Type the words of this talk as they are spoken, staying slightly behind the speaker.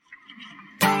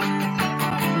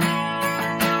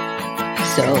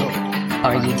So,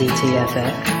 are you DTFF?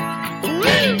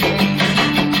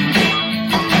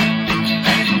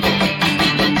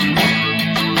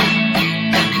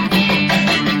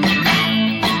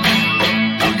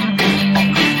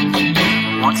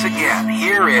 Once again,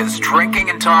 here is Drinking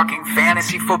and Talking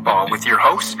Fantasy Football with your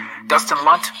hosts, Dustin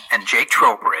Lunt and Jake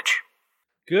Trowbridge.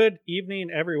 Good evening,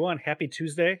 everyone. Happy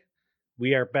Tuesday.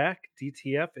 We are back.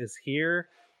 DTF is here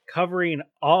covering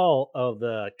all of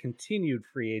the continued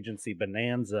free agency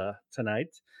bonanza tonight.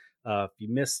 If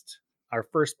you missed our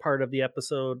first part of the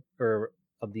episode or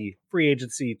of the free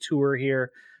agency tour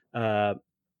here, after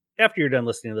you're done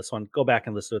listening to this one, go back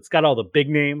and listen to it. It's got all the big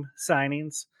name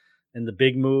signings and the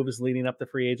big moves leading up to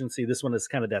free agency. This one is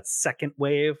kind of that second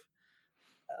wave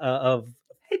of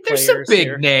there's some big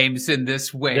here. names in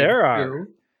this wave. There are.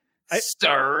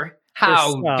 Sir,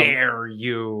 how dare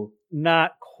you?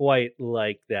 Not quite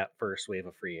like that first wave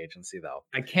of free agency, though.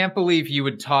 I can't believe you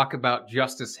would talk about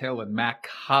Justice Hill and Matt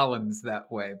Collins that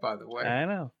way, by the way. I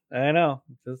know.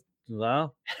 Just,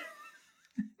 well,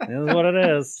 it is what it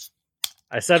is.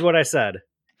 I said what I said.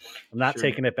 I'm not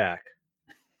taking it back.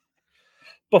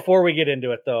 Before we get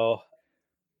into it, though,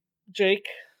 Jake,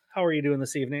 how are you doing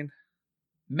this evening?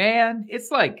 Man, it's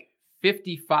like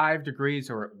 55 degrees,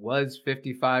 or it was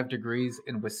 55 degrees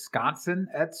in Wisconsin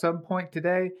at some point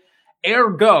today.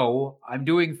 Ergo, I'm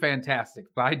doing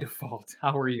fantastic by default.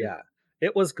 How are you? Yeah,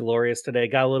 it was glorious today.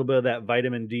 Got a little bit of that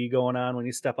vitamin D going on when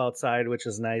you step outside, which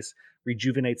is nice.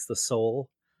 Rejuvenates the soul.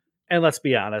 And let's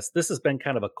be honest, this has been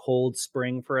kind of a cold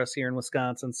spring for us here in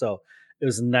Wisconsin, so it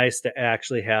was nice to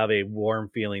actually have a warm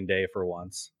feeling day for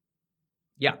once.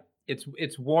 Yeah,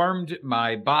 it's warmed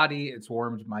my body. It's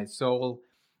warmed my soul.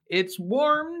 It's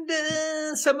warmed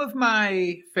some of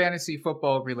my fantasy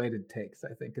football related takes,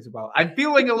 I think, as well. I'm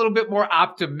feeling a little bit more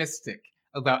optimistic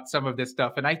about some of this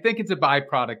stuff, and I think it's a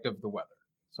byproduct of the weather.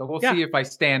 So we'll see if I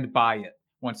stand by it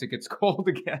once it gets cold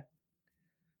again.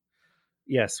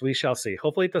 Yes, we shall see.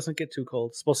 Hopefully it doesn't get too cold.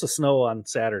 It's supposed to snow on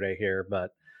Saturday here, but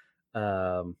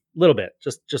little bit,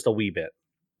 just a wee bit.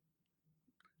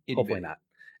 Hopefully not.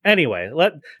 Anyway,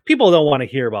 people don't want to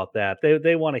hear about that.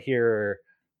 They want to hear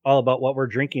all about what we're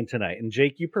drinking tonight. And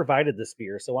Jake, you provided this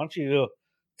beer, so why don't you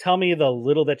tell me the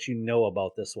little that you know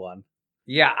about this one?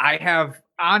 Yeah, I have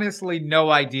honestly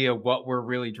no idea what we're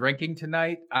really drinking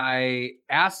tonight. I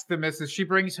asked the missus, she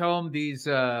brings home these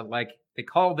like they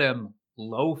call them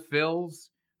low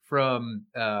fills from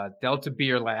Delta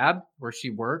Beer Lab where she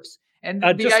works. And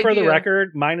just for the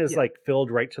record, mine is like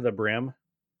filled right to the brim.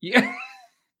 Yeah.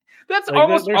 That's like,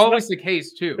 always the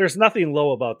case too. There's nothing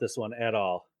low about this one at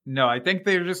all. No, I think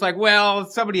they're just like, well,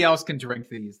 somebody else can drink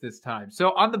these this time. So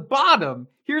on the bottom,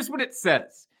 here's what it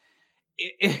says.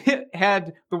 It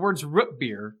had the words root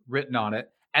beer written on it,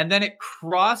 and then it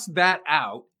crossed that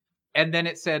out, and then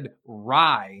it said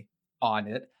rye on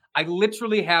it. I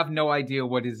literally have no idea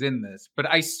what is in this, but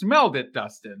I smelled it,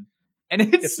 Dustin, and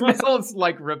it smells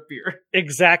like root beer.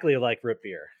 Exactly like root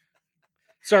beer.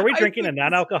 So are we drinking a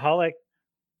non-alcoholic?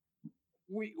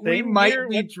 We might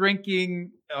be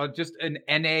drinking just an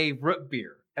NA root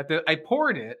beer. I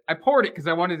poured it because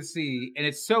I wanted to see, and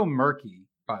it's so murky,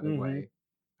 by the way.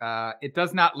 It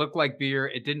does not look like beer.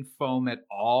 It didn't foam at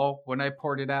all when I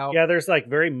poured it out. Yeah, there's like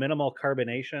very minimal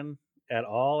carbonation at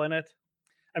all in it.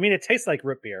 I mean, it tastes like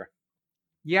root beer.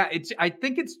 Yeah, I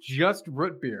think it's just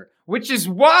root beer, which is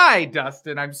why,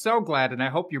 Dustin, I'm so glad, and I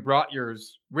hope you brought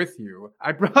yours with you.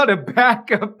 I brought a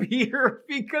backup beer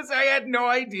because I had no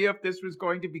idea if this was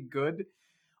going to be good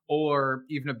or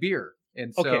even a beer.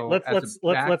 And so, okay, let's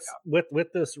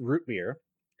with this root beer,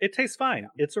 it tastes fine.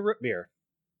 Yeah. It's a root beer.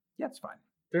 Yeah, it's fine.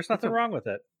 There's nothing wrong with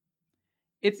it.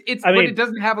 But it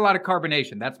doesn't have a lot of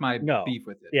carbonation. That's my beef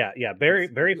with it. Yeah, very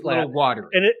flat, little water,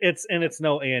 and it's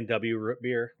no A&W root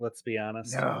beer. Let's be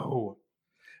honest. No,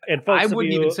 and folks, I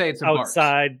wouldn't even say it's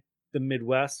outside the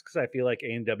Midwest because I feel like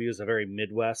A&W is a very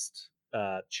Midwest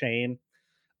chain.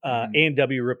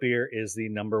 A&W root beer is the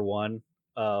number one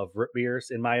of root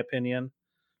beers in my opinion.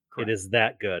 Correct. It is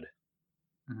that good.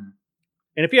 Mm-hmm.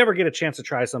 And if you ever get a chance to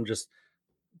try some, just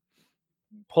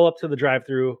pull up to the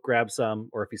drive-thru, grab some,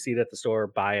 or if you see it at the store,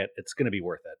 buy it. It's going to be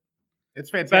worth it. It's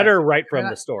fantastic. Better right from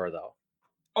the store, though.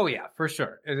 Oh, yeah, for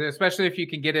sure. Especially if you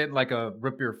can get it like a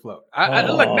root beer float.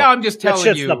 Look, now I'm just telling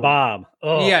you. That's the bomb.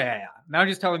 Oh. Yeah. Now I'm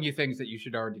just telling you things that you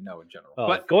should already know in general. Oh,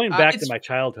 but going back to my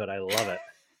childhood, I love it.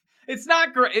 It's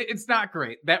not great. It's not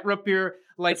great. That root beer,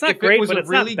 like, it's not if great, it was but a it's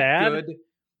really not bad. Good,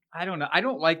 I don't know. I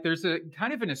don't like, there's a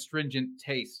kind of an astringent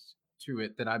taste to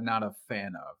it that I'm not a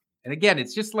fan of. And again,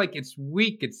 it's just like, it's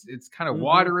weak. It's kind of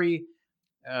watery.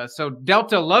 So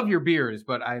Delta, love your beers,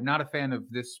 but I'm not a fan of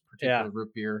this particular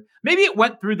root beer. Maybe it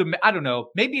went through I don't know.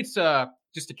 Maybe it's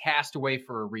just a castaway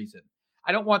for a reason.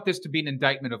 I don't want this to be an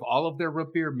indictment of all of their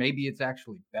root beer. Maybe it's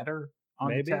actually better on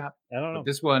Maybe. the tap. I don't know. But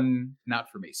this one,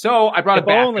 not for me. So I brought If it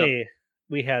back. only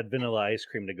we had vanilla ice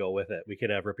cream to go with it, we could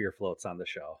have root beer floats on the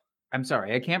show. I'm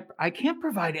sorry, I can't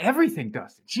provide everything,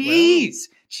 Dustin. Jeez.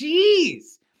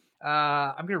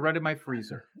 I'm gonna run to my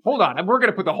freezer. Hold on, we're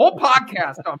gonna put the whole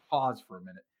podcast on pause for a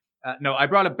minute. No, I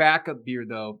brought a backup beer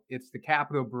though. It's the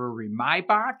Capital Brewery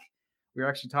Maibach. We were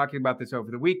actually talking about this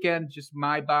over the weekend. Just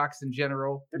Maibachs in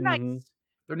general. They're nice.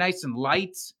 They're nice and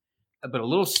light, but a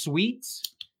little sweet.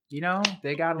 You know,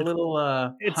 they got a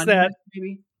little. It's honey, that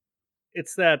maybe.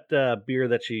 It's that beer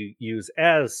that you use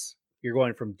as you're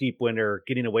going from deep winter,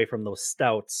 getting away from those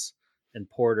stouts and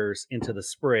porters into the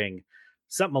spring.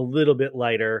 Something a little bit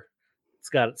lighter.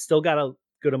 It's still got a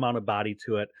good amount of body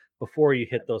to it before you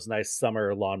hit those nice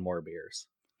summer lawnmower beers.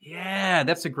 Yeah,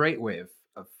 that's a great way of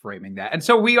framing that. And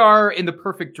so we are in the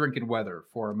perfect drinking weather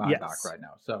for Maibach right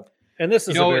now. So, and this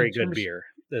is a very good beer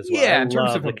as well. Yeah, I in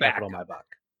terms of the a Capital backup. Maibach.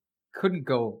 Couldn't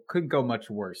go much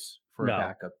worse for a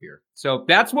backup beer. So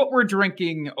that's what we're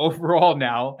drinking overall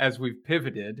now as we've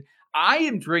pivoted. I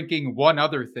am drinking one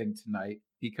other thing tonight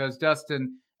because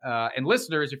Dustin and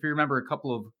listeners, if you remember a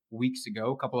couple of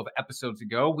episodes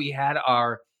ago, we had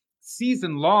our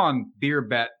season-long beer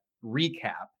bet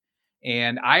recap.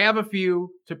 And I have a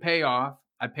few to pay off.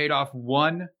 I paid off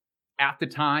one at the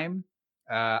time.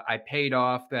 I paid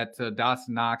off that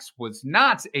Dawson Knox was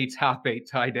not a top 8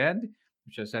 tight end,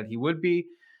 which I said he would be.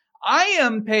 I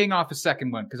am paying off a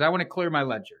second one because I want to clear my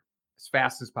ledger as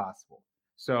fast as possible.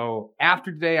 So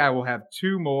after today, I will have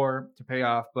 2 more to pay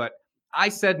off. But I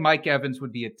said Mike Evans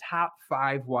would be a top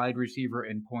 5 wide receiver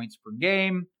in points per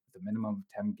game, with a minimum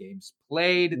of 10 games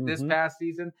played this past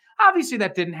season. Obviously,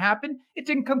 that didn't happen. It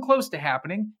didn't come close to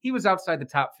happening. He was outside the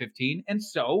top 15. And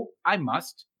so I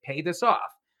must pay this off.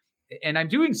 And I'm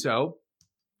doing so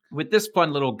with this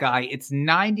fun little guy. It's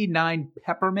 99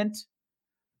 Peppermint.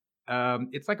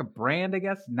 It's like a brand, I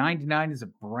guess. 99 is a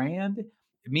brand.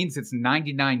 It means it's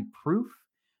 99 proof.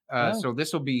 So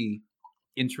this will be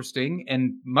interesting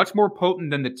and much more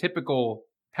potent than the typical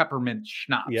peppermint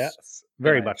schnapps. Yes,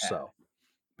 very much so.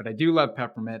 But I do love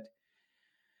peppermint,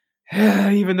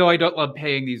 even though I don't love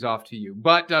paying these off to you.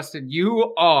 But Dustin,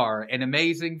 you are an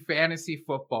amazing fantasy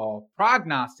football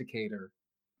prognosticator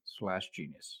 /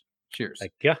 genius. Cheers.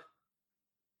 Thank you.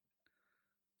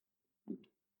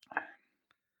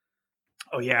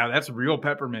 Oh yeah, that's real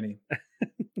pepperminty.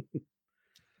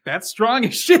 That's strong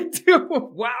as shit too.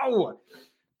 Wow.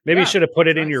 Maybe you should have put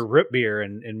it in your root beer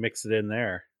and mix it in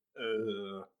there.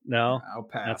 No, I'll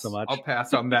pass. Not so much. I'll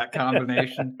pass on that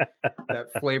combination, that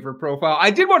flavor profile.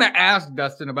 I did want to ask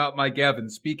Dustin about Mike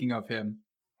Evans. Speaking of him,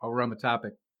 while we're on the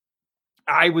topic,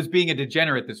 I was being a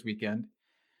degenerate this weekend.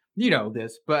 You know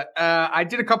this, but I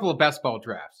did a couple of best ball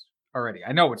drafts already.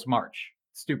 I know it's March.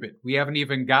 Stupid. We haven't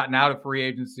even gotten out of free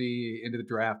agency, into the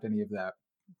draft, any of that.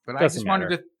 But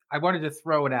I wanted to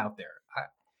throw it out there.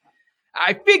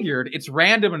 I figured it's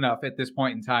random enough at this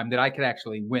point in time that I could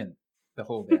actually win the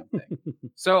whole damn thing.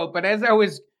 But as I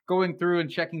was going through and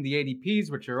checking the ADPs,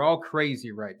 which are all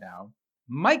crazy right now,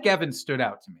 Mike Evans stood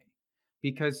out to me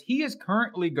because he is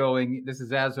currently going, this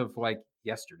is as of like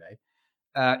yesterday,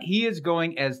 he is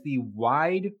going as the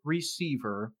wide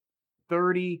receiver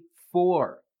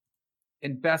 34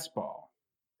 in best ball.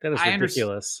 That is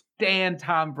ridiculous. I understand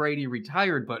Tom Brady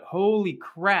retired, but holy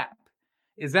crap.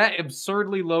 Is that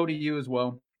absurdly low to you as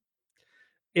well?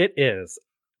 It is.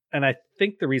 And I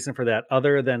think the reason for that,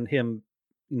 other than him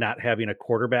not having a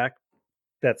quarterback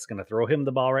that's going to throw him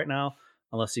the ball right now,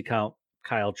 unless you count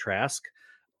Kyle Trask,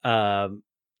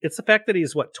 it's the fact that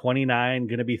he's 29,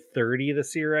 going to be 30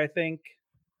 this year, I think.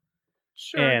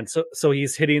 Sure. And so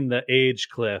he's hitting the age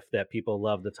cliff that people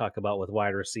love to talk about with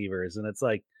wide receivers. And it's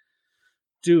like,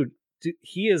 dude,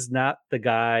 he is not the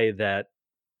guy that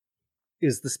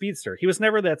is the speedster. He was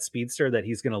never that speedster that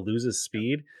he's going to lose his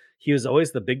speed. He was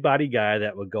always the big body guy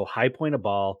that would go high point a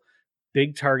ball,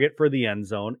 big target for the end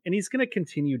zone. And he's going to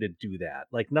continue to do that.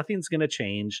 Like nothing's going to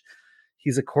change.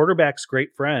 He's a quarterback's great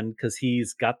friend because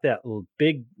he's got that little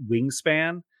big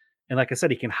wingspan. And like I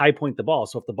said, he can high point the ball.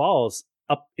 So if the ball is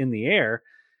up in the air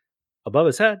above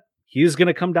his head, he's going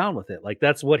to come down with it. Like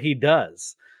that's what he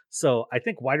does. So I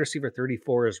think wide receiver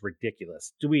 34 is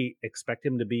ridiculous. Do we expect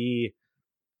him to be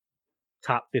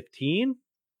top 15?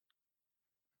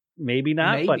 Maybe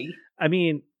not. Maybe. But I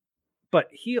mean, but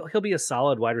he'll be a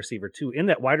solid wide receiver too. In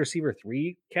that wide receiver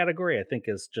 3 category, I think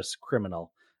is just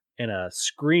criminal and a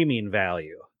screaming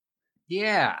value.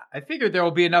 Yeah, I figured there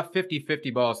will be enough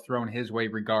 50-50 balls thrown his way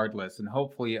regardless, and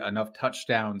hopefully enough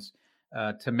touchdowns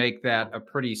to make that a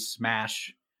pretty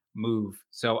smash move.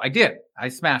 So I did. I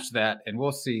smashed that, and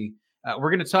we'll see.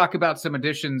 We're going to talk about some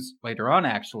additions later on,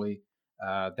 actually,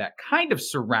 that kind of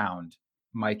surround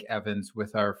Mike Evans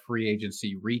with our free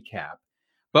agency recap.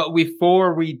 But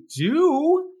before we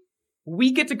do,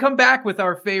 we get to come back with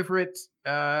our favorite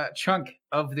chunk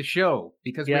of the show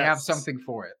because we have something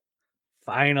for it.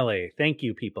 Finally. Thank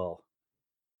you, people.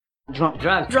 Drunk,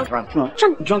 drunk, drunk, drunk, drunk,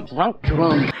 drunk, drunk, drunk,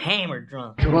 drunk, hammered,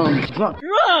 drunk, drunk, drunk,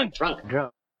 drunk, drunk,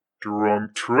 drunk.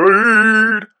 Drunk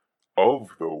trade of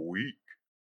the week.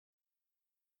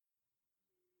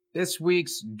 This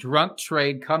week's drunk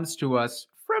trade comes to us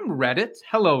from Reddit.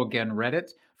 Hello again, Reddit.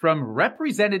 From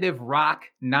Representative Rock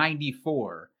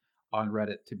 94 on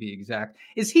Reddit, to be exact.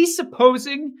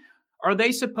 Are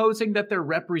they supposing that they're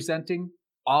representing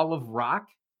all of rock?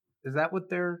 Is that what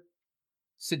they're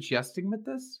suggesting with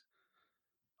this?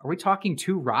 Are we talking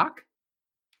to Rock?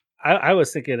 I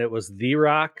was thinking it was The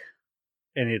Rock,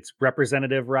 and it's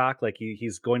Representative Rock, like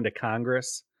he's going to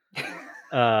Congress.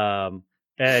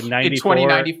 And 94, in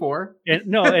 2094?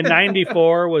 And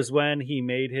 94 was when he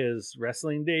made his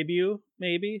wrestling debut,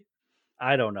 maybe?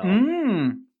 I don't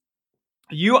know.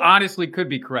 You honestly could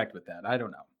be correct with that. I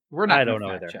don't know. We're not going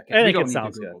to fact check it. I think it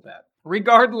sounds good. That.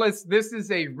 Regardless, this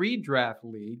is a redraft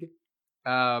league.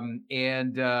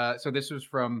 So this was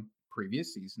from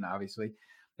previous season, obviously.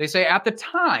 They say, at the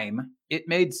time, it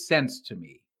made sense to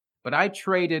me, but I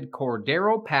traded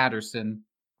Cordero Patterson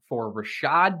for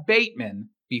Rashad Bateman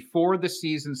before the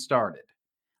season started.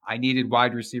 I needed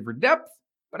wide receiver depth,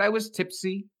 but I was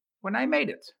tipsy when I made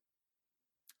it.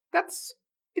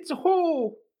 It's a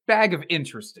whole bag of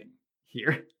interesting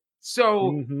here.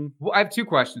 So I have two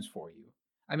questions for you.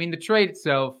 I mean, the trade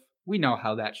itself, we know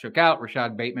how that shook out.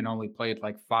 Rashad Bateman only played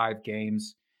like 5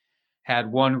 games,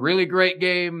 had 1 really great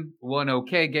game, 1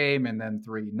 okay game, and then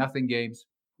 3 nothing games,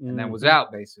 and then was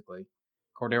out basically.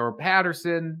 Cordero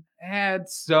Patterson had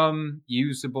some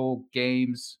usable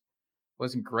games.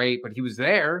 Wasn't great, but he was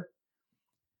there.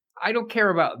 I don't care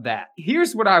about that.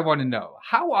 Here's what I want to know.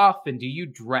 How often do you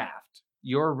draft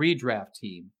your redraft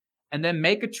team and then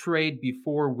make a trade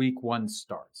before week 1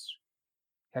 starts?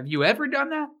 Have you ever done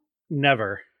that?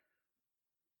 Never.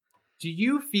 Do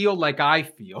you feel like I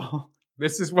feel?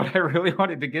 This is what I really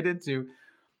wanted to get into.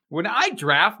 When I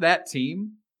draft that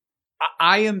team,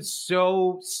 I am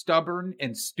so stubborn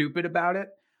and stupid about it.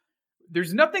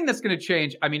 There's nothing that's going to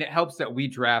change. I mean, it helps that we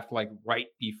draft like right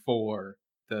before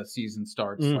the season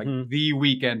starts, like the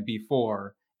weekend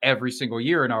before every single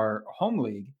year in our home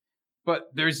league.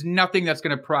 But there's nothing that's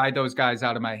going to pry those guys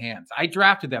out of my hands. I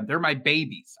drafted them. They're my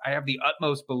babies. I have the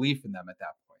utmost belief in them at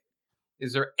that point.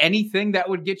 Is there anything that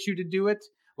would get you to do it?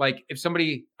 Like if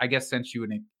somebody, I guess, sent you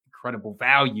an incredible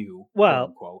value.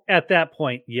 Well, quote, at that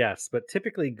point, yes. But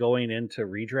typically going into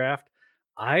redraft,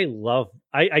 I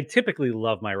typically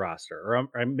love my roster. Or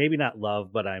I'm maybe not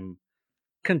love, but I'm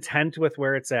content with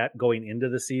where it's at going into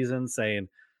the season, saying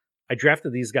I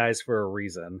drafted these guys for a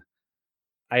reason.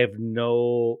 I have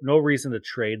no reason to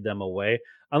trade them away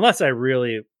unless I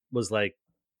really was like,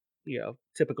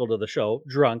 typical to the show,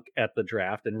 drunk at the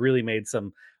draft and really made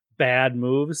some bad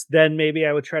moves. Then maybe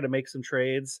I would try to make some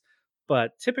trades.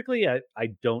 But typically I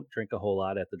don't drink a whole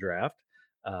lot at the draft.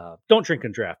 Don't drink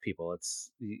and draft, people.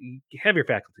 You have your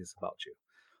faculties about you.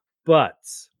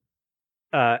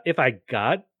 But if I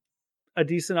got a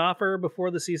decent offer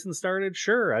before the season started,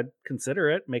 sure, I'd consider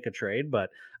it, make a trade, but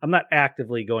I'm not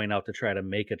actively going out to try to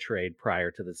make a trade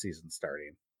prior to the season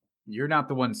starting. You're not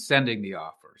the one sending the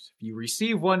offers. If you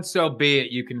receive one, so be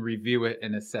it. You can review it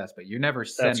and assess, but you're never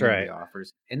sending the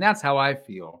offers. And that's how I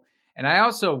feel. And I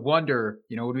also wonder,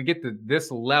 when we get to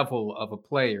this level of a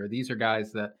player, these are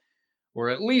guys that were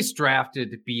at least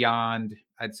drafted beyond,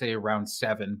 I'd say around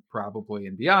 7 probably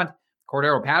and beyond.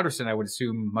 Cordero Patterson, I would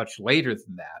assume much later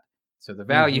than that. So the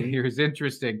value here is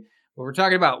interesting. But we're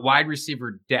talking about wide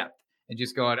receiver depth and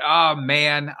just going, oh,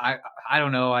 man, I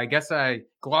don't know. I guess I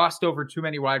glossed over too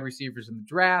many wide receivers in the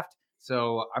draft.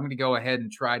 So I'm going to go ahead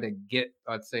and try to get,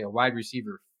 let's say, a wide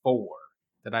receiver 4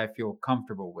 that I feel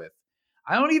comfortable with.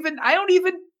 I don't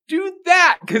even do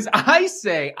that because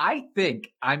I think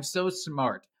I'm so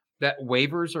smart that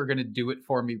waivers are going to do it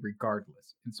for me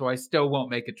regardless. And so I still won't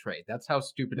make a trade. That's how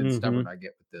stupid and stubborn I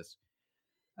get with this.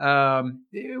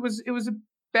 It was a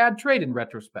bad trade in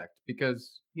retrospect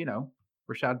because,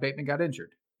 Rashad Bateman got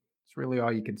injured. It's really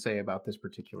all you can say about this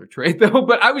particular trade, though.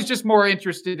 But I was just more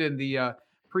interested in the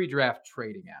pre-draft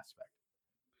trading aspect.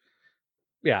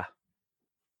 Yeah. I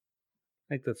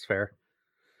think that's fair.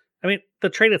 I mean, the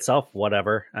trade itself,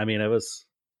 whatever. I mean, it was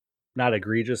not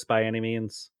egregious by any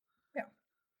means. Yeah.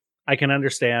 I can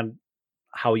understand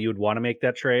how you would want to make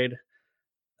that trade.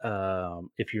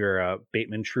 if you're a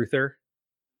Bateman truther,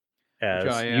 Which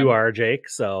as I you am. are, Jake.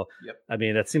 So, Yep. I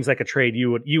mean, that seems like a trade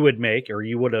you would make, or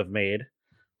you would have made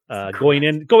Correct.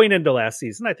 going into last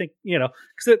season. I think,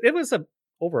 because it was a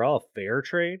overall fair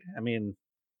trade. I mean,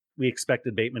 we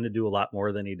expected Bateman to do a lot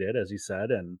more than he did, as you said,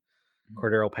 and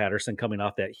Cordero Patterson coming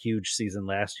off that huge season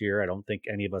last year. I don't think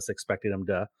any of us expected him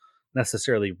to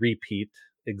necessarily repeat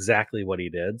exactly what he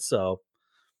did. So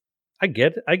I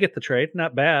get the trade.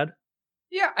 Not bad.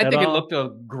 Yeah, I At think it all.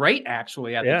 looked great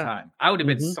actually at the Yeah. time. I would have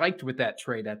been Mhm. psyched with that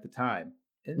trade at the time.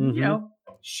 And Mhm.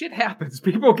 shit happens.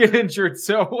 People get injured,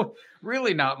 so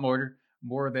really not more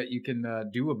that you can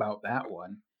do about that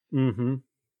one. Mm-hmm.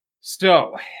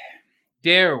 So,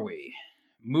 dare we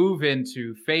move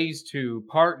into phase 2,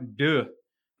 part 2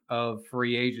 of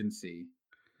free agency,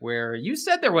 where you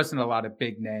said there wasn't a lot of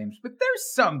big names, but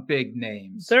there's some big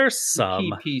names. There's some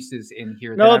some. key pieces in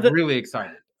here No, that I'm really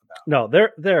excited about.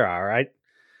 No, there are.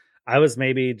 I was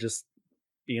maybe just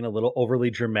being a little overly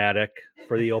dramatic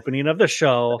for the opening of the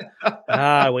show.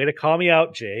 Way to call me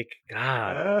out, Jake.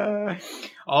 God.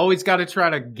 Always got to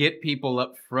try to get people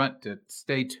up front to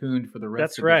stay tuned for the rest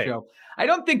That's of right. the show. I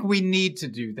don't think we need to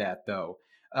do that though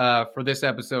for this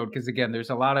episode because again,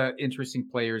 there's a lot of interesting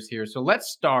players here. So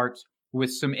let's start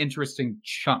with some interesting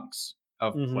chunks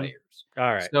of players.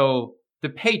 All right. So the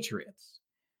Patriots.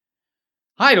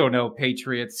 I don't know,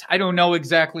 Patriots. I don't know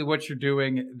exactly what you're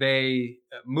doing. They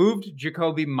moved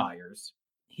Jacoby Myers.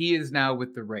 He is now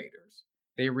with the Raiders.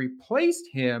 They replaced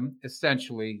him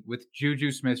essentially with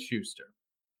Juju Smith-Schuster.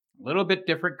 A little bit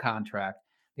different contract.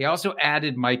 They also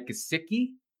added Mike Gesicki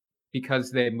because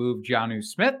they moved Jonnu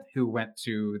Smith, who went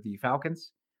to the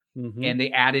Falcons. Mhm. And they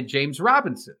added James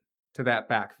Robinson to that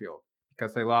backfield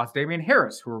because they lost Damian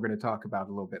Harris, who we're going to talk about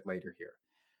a little bit later here.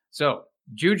 So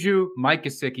Juju, Mike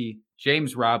Gesicki,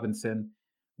 James Robinson,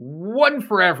 one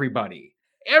for everybody.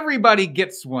 Everybody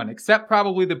gets one, except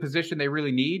probably the position they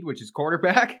really need, which is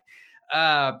quarterback.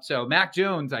 So Mac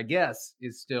Jones, I guess,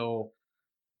 is still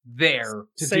there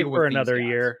to Save deal for with these another guys.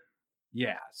 year.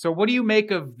 Yeah. So what do you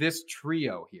make of this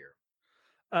trio here?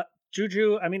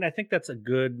 Juju, I mean, I think that's a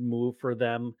good move for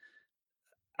them.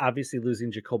 Obviously,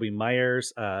 losing Jacoby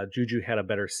Myers, Juju had a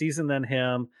better season than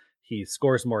him. He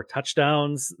scores more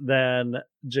touchdowns than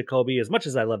Jacoby, as much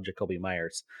as I love Jacoby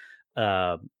Myers.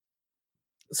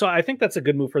 So I think that's a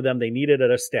good move for them. They needed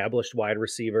an established wide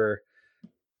receiver.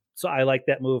 So I like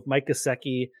that move. Mike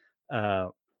Gesicki,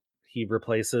 he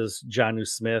replaces Jonnu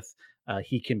Smith.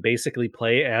 He can basically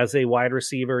play as a wide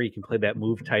receiver. He can play that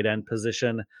move tight end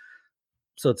position.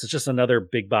 So it's just another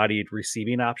big-bodied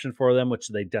receiving option for them, which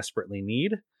they desperately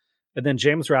need. And then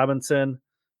James Robinson,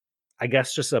 I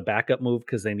guess just a backup move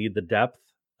because they need the depth.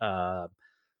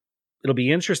 It'll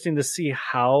be interesting to see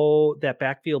how that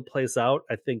backfield plays out.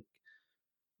 I think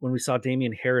when we saw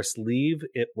Damian Harris leave,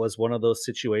 it was one of those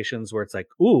situations where it's like,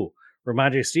 ooh,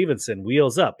 Ramondre Stevenson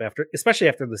wheels up especially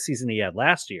after the season he had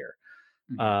last year.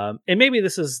 Mhm. And maybe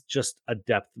this is just a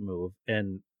depth move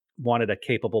and wanted a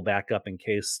capable backup in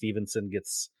case Stevenson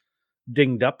gets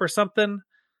dinged up or something.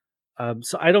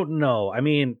 So I don't know. I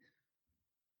mean,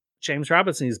 James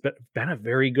Robinson has been a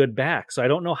very good back, so I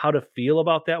don't know how to feel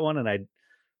about that one. And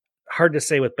hard to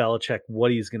say with Belichick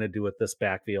what he's going to do with this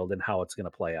backfield and how it's going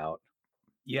to play out.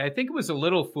 Yeah, I think it was a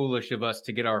little foolish of us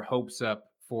to get our hopes up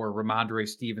for Ramondre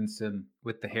Stevenson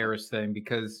with the Harris thing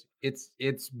because it's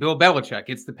Bill Belichick,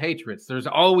 it's the Patriots. There's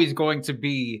always going to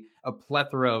be a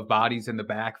plethora of bodies in the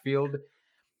backfield.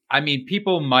 I mean,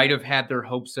 people might have had their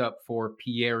hopes up for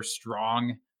Pierre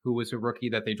Strong, who was a rookie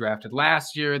that they drafted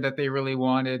last year that they really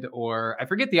wanted, or I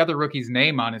forget the other rookie's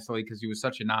name, honestly, because he was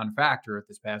such a non-factor at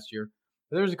this past year.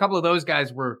 But there's a couple of those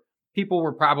guys where people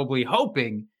were probably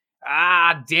hoping,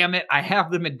 damn it, I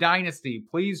have them in Dynasty.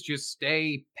 Please just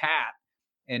stay pat.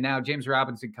 And now James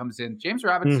Robinson comes in. James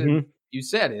Robinson, you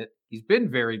said it, he's been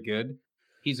very good.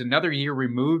 He's another year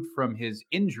removed from his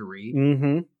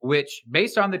injury, which,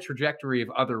 based on the trajectory of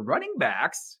other running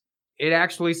backs, it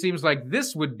actually seems like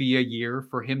this would be a year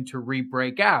for him to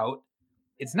re-break out.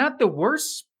 It's not the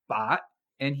worst spot,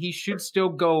 and he should still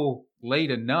go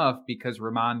late enough because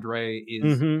Ramondre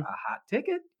is a hot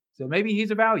ticket. So maybe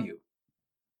he's a value.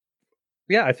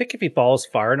 Yeah, I think if he falls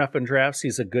far enough in drafts,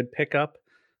 he's a good pickup.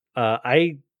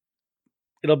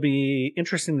 It'll be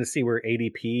interesting to see where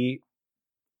ADP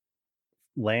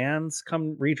lands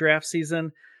come redraft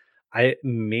season.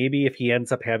 Maybe if he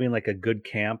ends up having like a good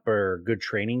camp or good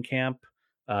training camp,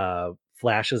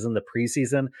 flashes in the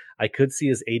preseason, I could see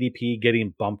his ADP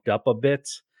getting bumped up a bit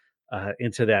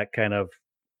into that kind of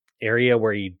area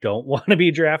where you don't want to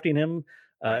be drafting him,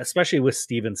 especially with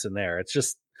Stevenson there.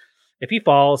 If he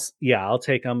falls, yeah, I'll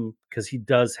take him because he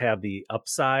does have the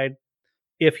upside.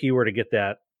 If he were to get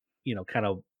that, kind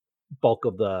of bulk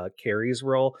of the carries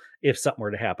role, if something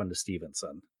were to happen to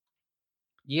Stevenson.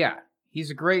 Yeah,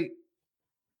 he's a great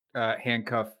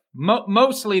handcuff.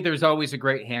 Mostly, there's always a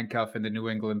great handcuff in the New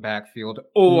England backfield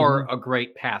or a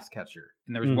great pass catcher,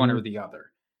 and there's one or the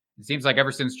other. It seems like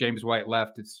ever since James White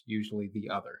left, it's usually the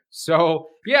other. So,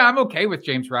 yeah, I'm okay with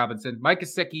James Robinson. Mike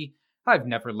Gesicki, I've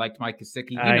never liked Mike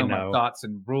Gesicki. You know my thoughts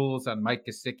and rules on Mike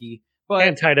Gesicki. But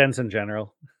and tight ends in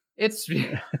general. It's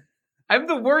I'm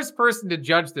the worst person to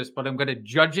judge this, but I'm going to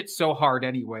judge it so hard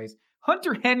anyways.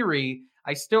 Hunter Henry,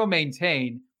 I still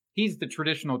maintain he's the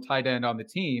traditional tight end on the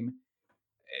team.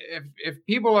 If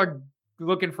people are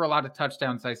looking for a lot of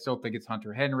touchdowns, I still think it's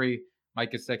Hunter Henry.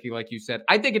 Mike Gesicki, like you said.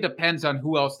 I think it depends on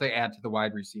who else they add to the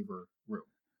wide receiver room,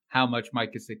 how much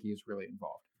Mike Gesicki is really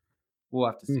involved. We'll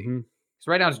have to see.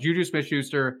 So right now it's Juju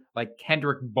Smith-Schuster, like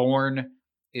Kendrick Bourne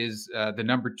is the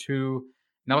number 2.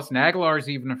 Nelson Aguilar is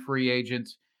even a free agent.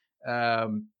 I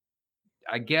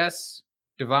guess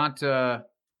Devonta,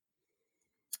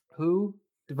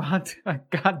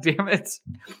 God damn it.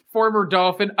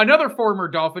 Another former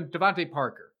Dolphin, Devontae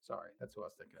Parker. Sorry, that's what I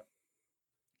was thinking of.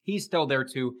 He's still there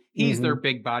too. He's their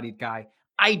big-bodied guy.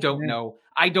 I don't know.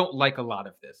 I don't like a lot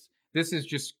of this. This is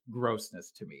just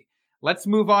grossness to me. Let's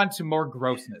move on to more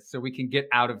grossness so we can get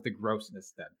out of the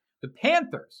grossness then. The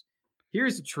Panthers.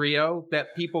 Here's a trio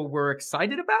that people were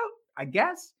excited about, I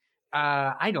guess.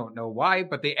 I don't know why,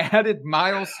 but they added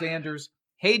Miles Sanders,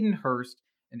 Hayden Hurst,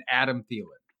 and Adam Thielen.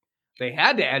 They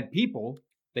had to add people.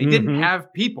 They didn't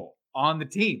have people on the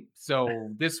team.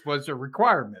 So this was a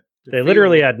requirement. They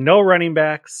literally had no running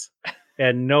backs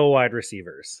and no wide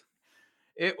receivers.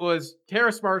 It was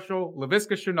Terrace Marshall,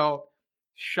 Laviska Shenault,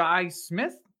 Shi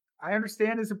Smith, I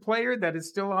understand, is a player that is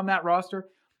still on that roster.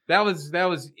 That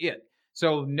was it.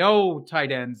 So no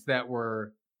tight ends that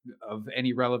were of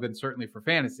any relevance, certainly for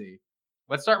fantasy.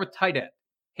 Let's start with tight end.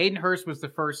 Hayden Hurst was the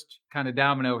first kind of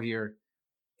domino here.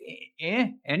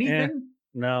 Anything?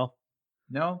 No.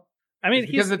 I mean,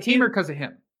 because of the team or because of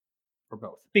him? Or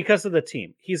both? Because of the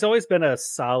team. He's always been a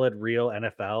solid, real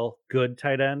NFL, good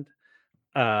tight end.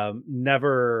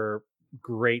 Never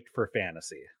great for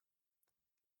fantasy.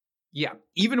 Yeah,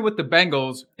 even with the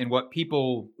Bengals and what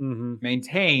people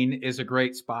maintain is a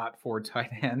great spot for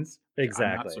tight ends.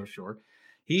 Exactly. I'm not so sure.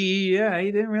 He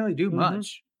didn't really do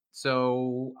much.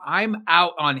 So I'm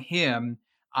out on him.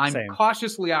 I'm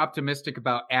cautiously optimistic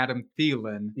about Adam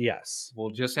Thielen. Yes.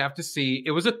 We'll just have to see.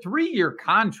 It was a 3-year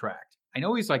contract. I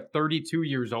know he's like 32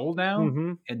 years old now,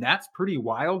 and that's pretty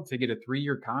wild to get a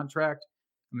 3-year contract.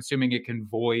 I'm assuming it can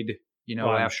void,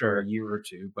 after a year or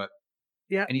two. But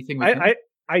yeah, anything with him?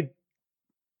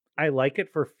 I like it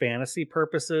for fantasy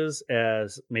purposes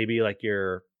as maybe like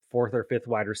your 4th or 5th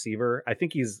wide receiver. I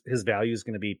think his value is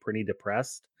going to be pretty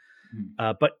depressed,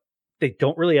 but they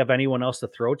don't really have anyone else to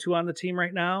throw to on the team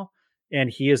right now. And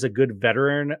he is a good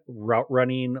veteran route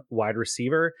running wide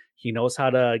receiver. He knows how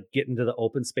to get into the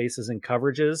open spaces and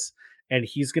coverages, and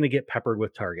he's going to get peppered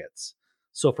with targets.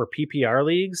 So for PPR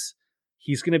leagues,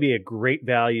 he's going to be a great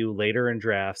value later in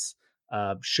drafts.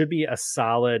 Should be a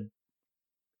solid,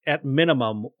 at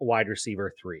minimum, wide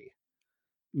receiver 3.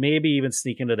 Maybe even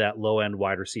sneak into that low end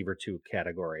wide receiver 2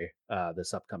 category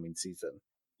this upcoming season.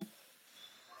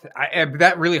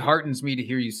 That really heartens me to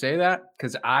hear you say that,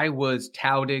 because I was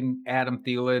touting Adam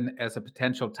Thielen as a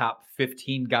potential top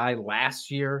 15 guy last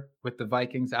year with the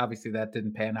Vikings. Obviously, that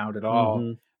didn't pan out at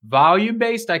all. Volume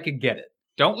based, I could get it.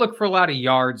 Don't look for a lot of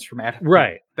yards from Adam.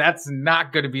 Right. Thielen. That's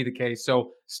not going to be the case.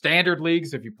 So standard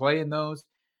leagues, if you play in those,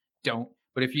 don't.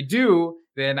 But if you do,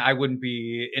 then I wouldn't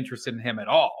be interested in him at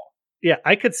all. Yeah,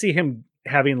 I could see him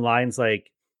having lines like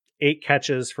 8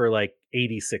 catches for like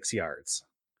 86 yards.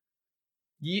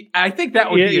 I think that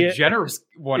would be a generous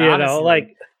one. Honestly,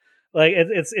 like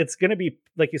it's going to be,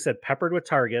 like you said, peppered with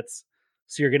targets.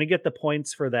 So you're going to get the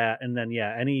points for that, and then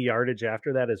any yardage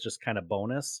after that is just kind of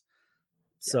bonus.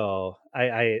 So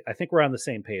I think we're on the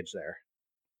same page there.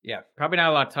 Yeah, probably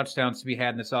not a lot of touchdowns to be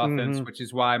had in this offense, which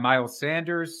is why Miles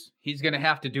Sanders, he's going to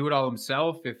have to do it all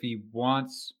himself if he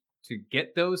wants to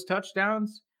get those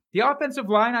touchdowns. The offensive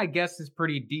line, I guess, is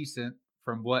pretty decent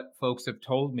from what folks have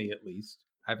told me, at least.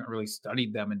 I haven't really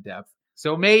studied them in depth.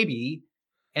 So maybe,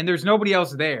 and there's nobody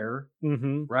else there,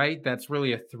 right? That's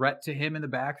really a threat to him in the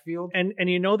backfield. And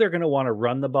they're going to want to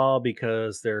run the ball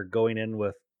because they're going in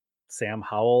with Sam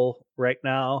Howell right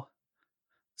now.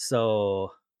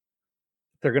 So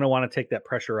they're going to want to take that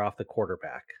pressure off the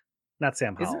quarterback. Not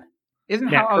Sam Howell. Isn't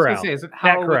Howell, I was going to say, is it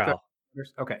Howell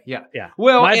Okay, yeah. Yeah.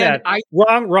 Well, My and bad.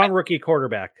 Wrong rookie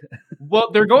quarterback.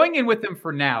 Well, they're going in with him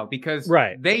for now because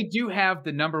Right. they do have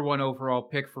the number 1 overall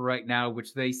pick for right now,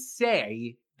 which they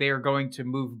say they are going to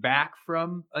move back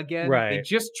from again. They Right.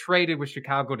 just traded with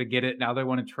Chicago to get it. Now they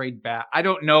want to trade back. I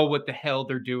don't know what the hell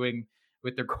they're doing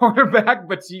with their quarterback,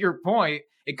 but to your point,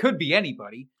 it could be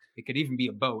anybody. It could even be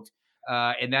a boat.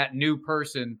 And that new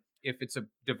person, if it's a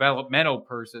developmental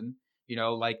person,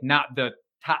 like not the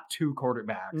top 2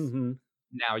 quarterbacks, Mhm.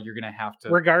 now you're going to have to.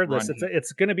 Regardless, run him.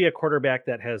 it's going to be a quarterback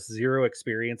that has zero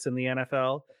experience in the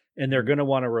NFL, and they're going to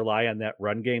want to rely on that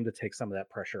run game to take some of that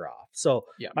pressure off. So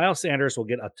Yeah. Miles Sanders will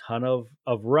get a ton of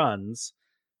runs.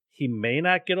 He may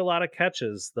not get a lot of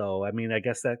catches, though. I mean, I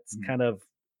guess that's kind of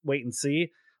wait and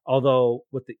see. Although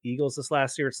with the Eagles this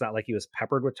last year, it's not like he was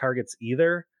peppered with targets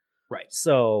either. Right.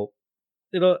 So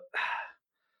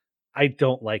I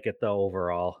don't like it though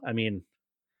overall. I mean,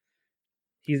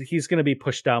 he's going to be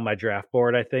pushed down my draft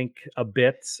board, I think, a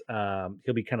bit.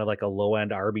 He'll be kind of like a low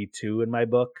end RB2 in my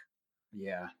book.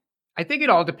 Yeah. I think it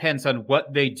all depends on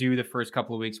what they do the first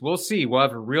couple of weeks. We'll see. We'll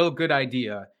have a real good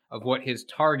idea of what his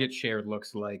target share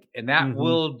looks like, and that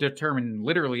will determine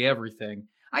literally everything.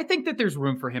 I think that there's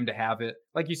room for him to have it.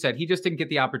 Like you said, he just didn't get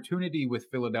the opportunity with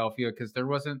Philadelphia because there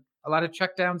wasn't a lot of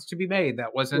checkdowns to be made.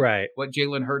 That wasn't Right. what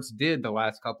Jalen Hurts did the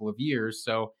last couple of years.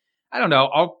 So I don't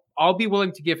know. I'll be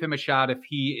willing to give him a shot if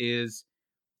he is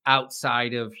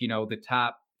outside of, the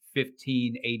top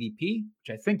 15 ADP,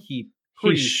 which I think he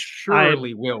pretty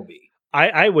surely will be.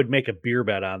 I would make a beer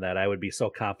bet on that. I would be so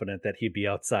confident that he'd be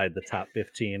outside the top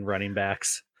 15 running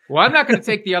backs. Well, I'm not going to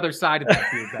take the other side of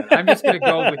that beer bet. I'm just going to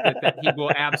go with it that he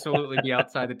will absolutely be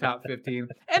outside the top 15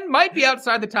 and might be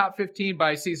outside the top 15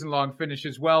 by season-long finish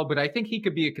as well. But I think he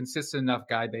could be a consistent enough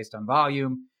guy based on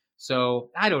volume.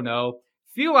 So I don't know.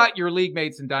 Feel out your league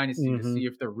mates in Dynasty to see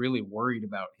if they're really worried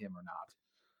about him or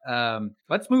not.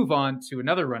 Let's move on to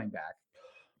another running back.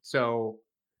 So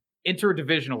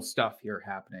interdivisional stuff here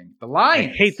happening. The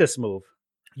Lions. I hate this move.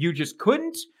 You just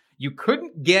couldn't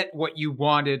get what you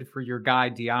wanted for your guy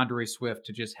DeAndre Swift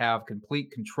to just have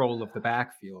complete control of the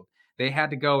backfield. They had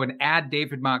to go and add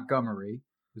David Montgomery,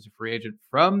 who's a free agent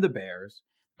from the Bears.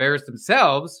 Bears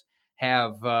themselves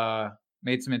have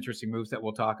made some interesting moves that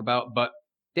we'll talk about, but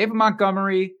David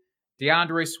Montgomery,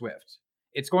 DeAndre Swift.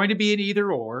 It's going to be an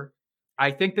either or.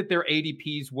 I think that their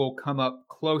ADPs will come up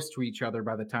close to each other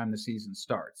by the time the season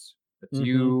starts. But do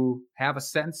you have a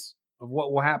sense of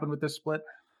what will happen with this split?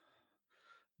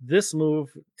 This move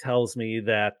tells me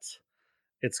that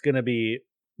it's going to be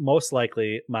most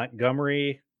likely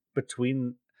Montgomery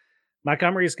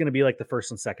is going to be like the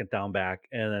first and second down back,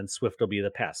 and then Swift will be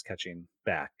the pass catching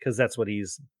back because that's what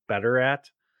he's better at.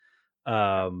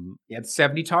 He had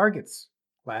 70 targets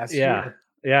last year.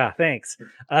 Yeah, thanks.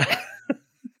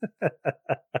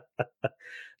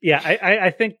 Yeah,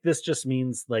 I think this just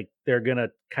means like they're gonna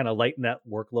kind of lighten that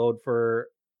workload for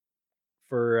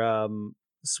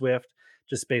Swift,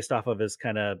 just based off of his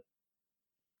kind of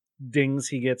dings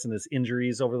he gets and his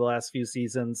injuries over the last few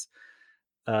seasons,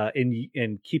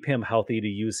 and keep him healthy to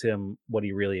use him what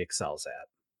he really excels at.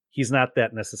 He's not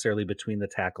that necessarily between the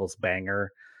tackles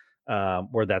banger,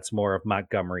 where that's more of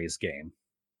Montgomery's game.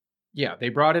 Yeah, they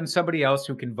brought in somebody else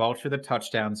who can vulture the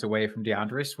touchdowns away from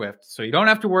DeAndre Swift, so you don't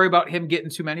have to worry about him getting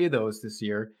too many of those this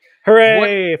year.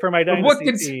 Hooray for my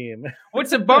dynasty team.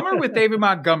 What's a bummer with David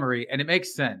Montgomery, and it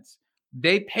makes sense,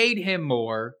 they paid him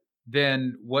more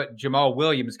than what Jamal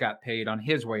Williams got paid on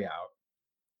his way out,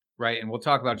 right? And we'll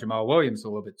talk about Jamal Williams a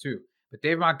little bit too. But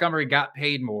David Montgomery got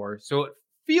paid more, so it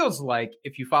feels like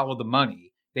if you follow the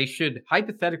money, they should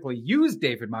hypothetically use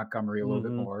David Montgomery a little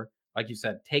bit more. Like you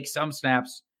said, take some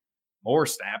snaps, more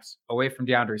snaps away from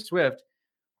DeAndre Swift.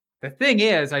 The thing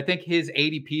is, I think his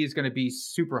ADP is going to be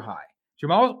super high.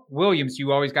 Jamal Williams,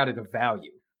 you always got it a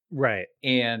value. Right.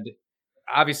 And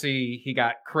obviously he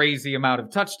got crazy amount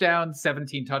of touchdowns,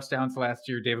 17 touchdowns last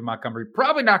year. David Montgomery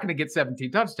probably not going to get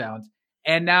 17 touchdowns.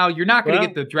 And now you're not going to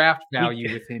get the draft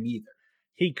value with him either.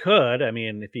 He could. I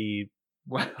mean, if he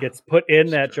gets put in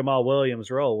that Jamal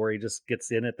Williams role where he just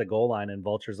gets in at the goal line and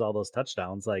vultures all those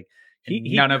touchdowns, like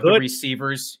none of the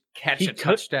receivers catch a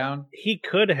touchdown. He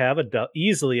could have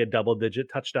easily a double-digit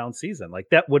touchdown season. Like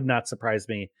that would not surprise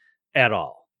me at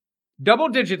all. Double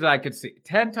digits, I could see.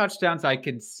 10 touchdowns, I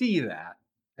can see that.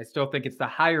 I still think it's the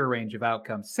higher range of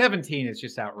outcomes. 17 is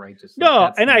just outrageous.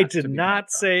 No, and I did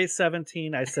not say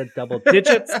 17. I said double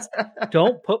digits.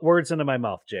 Don't put words into my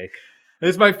mouth, Jake.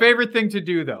 It's my favorite thing to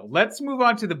do, though. Let's move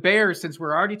on to the Bears since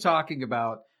we're already talking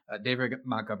about David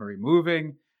Montgomery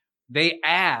moving. They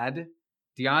add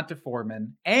Deonta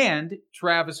Foreman and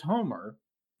Travis Homer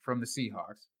from the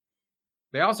Seahawks.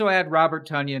 They also had Robert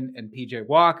Tonyan and PJ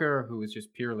Walker, who is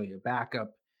just purely a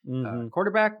backup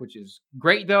quarterback, which is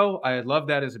great, though. I love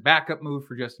that as a backup move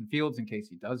for Justin Fields in case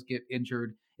he does get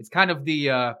injured. It's kind of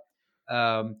the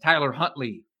Tyler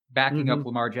Huntley backing up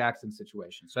Lamar Jackson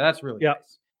situation. So that's really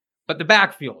nice. But the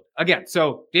backfield, again,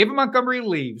 so David Montgomery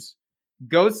leaves,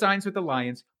 goes signs with the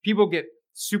Lions. People get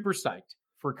super psyched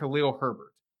for Khalil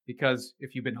Herbert because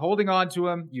if you've been holding on to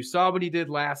him, you saw what he did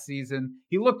last season.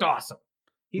 He looked awesome.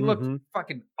 He looked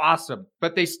fucking awesome,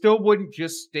 but they still wouldn't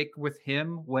just stick with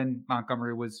him when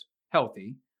Montgomery was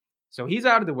healthy. So he's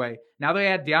out of the way. Now they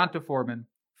had Deonta Foreman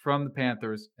from the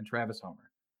Panthers and Travis Homer.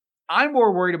 I'm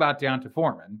more worried about Deonta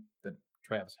Foreman than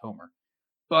Travis Homer.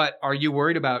 But are you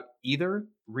worried about either,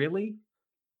 really?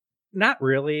 Not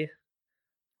really.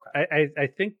 I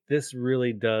think this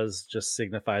really does just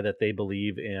signify that they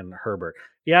believe in Herbert.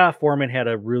 Yeah, Foreman had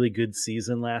a really good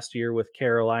season last year with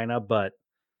Carolina, but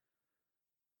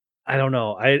I don't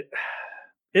know.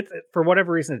 It for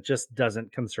whatever reason, it just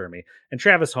doesn't concern me. And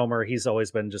Travis Homer, he's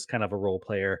always been just kind of a role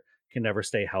player, can never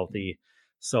stay healthy.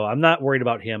 So I'm not worried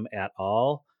about him at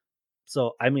all.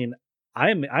 So I mean,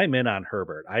 I'm in on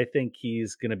Herbert. I think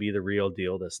he's going to be the real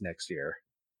deal this next year.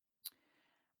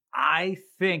 I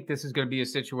think this is going to be a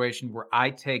situation where I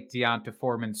take Deonta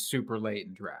Foreman super late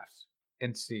in drafts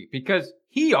and see, because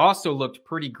he also looked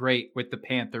pretty great with the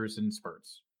Panthers in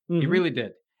spurts. He really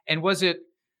did. And was it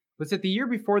the year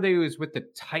before they was with the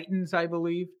Titans, I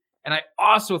believe? And I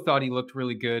also thought he looked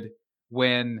really good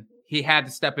when he had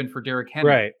to step in for Derrick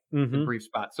Henry in a brief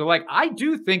spot. So, like, I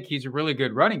do think he's a really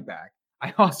good running back.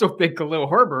 I also think Khalil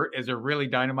Herbert is a really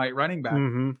dynamite running back.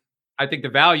 I think the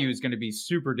value is going to be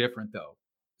super different, though.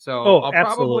 So I'll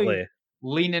probably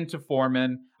lean into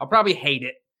Foreman. I'll probably hate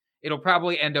it. It'll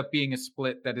probably end up being a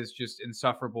split that is just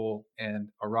insufferable and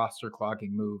a roster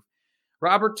clogging move.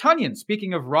 Robert Tonyan,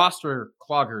 speaking of roster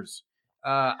cloggers,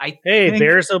 I think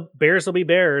Bears will be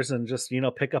Bears and just,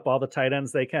 pick up all the tight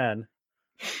ends they can.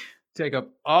 Take up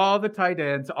all the tight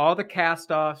ends, all the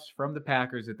cast-offs from the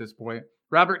Packers at this point.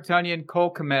 Robert Tonyan,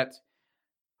 Cole Kmet.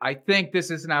 I think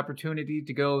this is an opportunity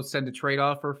to go send a trade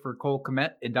offer for Cole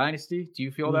Kmet in Dynasty. Do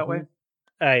you feel that way?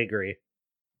 I agree.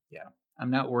 Yeah, I'm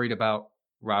not worried about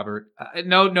Robert.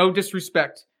 No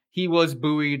disrespect. He was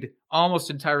buoyed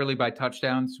almost entirely by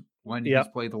touchdowns when he's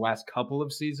played the last couple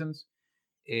of seasons.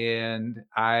 And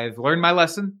I've learned my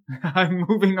lesson. I'm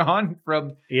moving on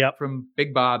from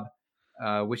Big Bob.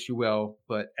 Wish you well,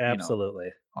 but absolutely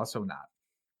also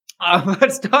not.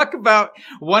 Let's talk about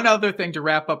one other thing to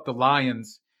wrap up the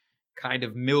Lions kind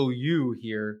of milieu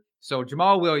here. So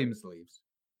Jamal Williams leaves,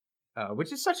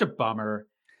 which is such a bummer.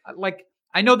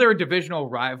 I know they're a divisional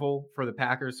rival for the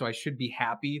Packers, so I should be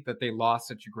happy that they lost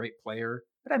such a great player,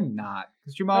 but I'm not,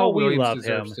 because Jamal Williams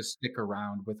deserves to stick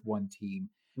around with one team.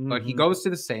 But he goes to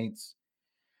the Saints,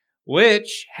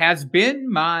 which has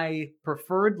been my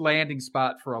preferred landing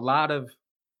spot for a lot of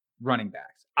running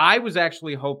backs. I was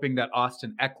actually hoping that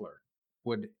Austin Eckler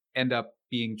would end up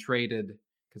being traded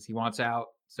because he wants out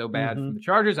so bad from the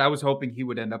Chargers. I was hoping he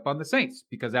would end up on the Saints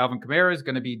because Alvin Kamara is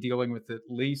going to be dealing with at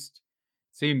least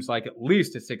a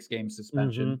 6-game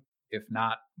suspension, if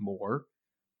not more.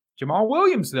 Jamal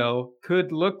Williams, though,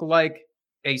 could look like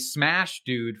a smash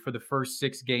dude for the first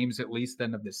 6 games at least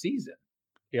then of the season.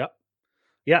 Yep.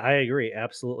 Yeah, I agree.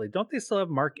 Absolutely. Don't they still have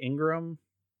Mark Ingram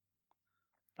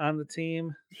on the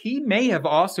team? He may have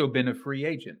also been a free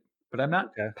agent, but I'm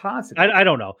not positive. I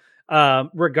don't know.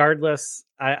 Regardless,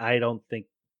 I don't think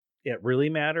it really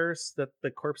matters that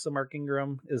the corpse of Mark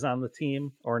Ingram is on the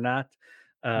team or not.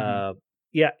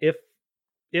 Yeah, if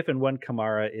and when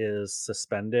Kamara is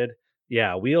suspended,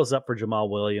 wheels up for Jamal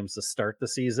Williams to start the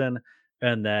season.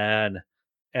 And then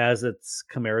as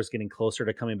Kamara's getting closer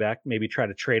to coming back, maybe try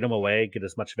to trade him away, get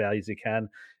as much value as you can,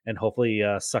 and hopefully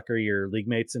sucker your league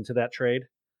mates into that trade.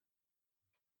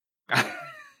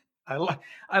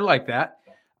 I like that.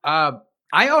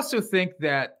 I also think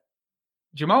that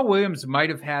Jamal Williams might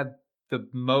have had the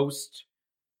most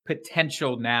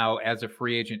potential now as a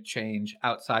free agent change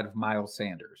outside of Miles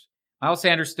Sanders. Miles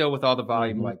Sanders still with all the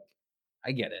volume,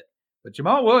 I get it. But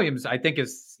Jamal Williams, I think,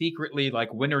 is secretly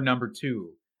like winner number 2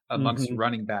 amongst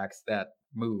running backs that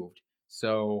moved.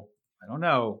 So I don't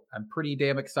know. I'm pretty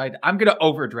damn excited. I'm going to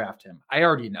overdraft him. I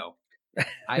already know.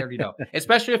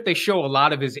 Especially if they show a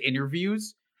lot of his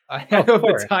interviews ahead of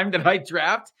the time that I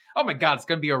draft. Oh my God, it's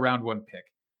going to be a round 1 pick.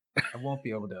 I won't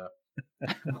be able to.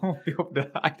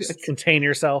 Just contain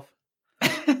yourself.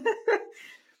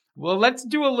 Well, let's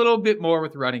do a little bit more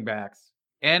with running backs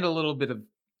and a little bit of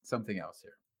something else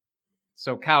here.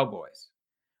 So Cowboys,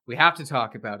 we have to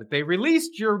talk about it. They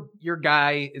released your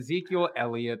guy, Ezekiel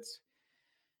Elliott.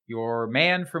 your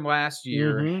man from last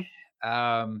year.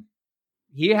 Mhm.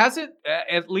 He hasn't,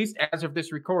 at least as of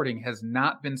this recording, has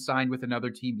not been signed with another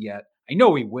team yet. I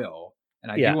know he will,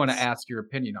 and I do want to Yes. ask your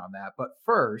opinion on that. But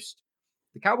first,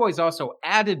 the Cowboys also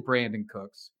added Brandon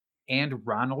Cooks and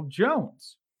Ronald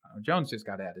Jones. Ronald Jones just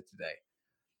got added today.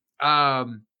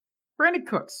 Brandon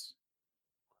Cooks.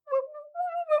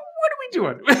 What are we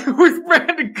doing with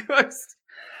Brandon Cooks?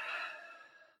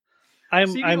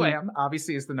 CeeDee Lamb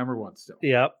obviously is the number one still.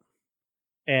 Yep.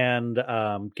 And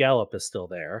Gallup is still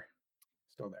there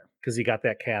because he got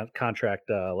that contract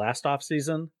last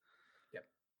offseason. Yep.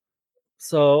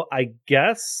 So I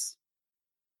guess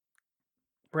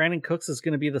Brandon Cooks is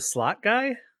going to be the slot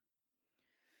guy.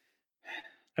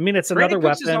 I mean, it's Brandon another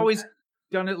Cooks weapon. has always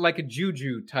done it like a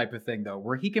Juju type of thing, though,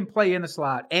 where he can play in the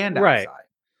slot and Right. outside.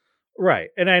 Right.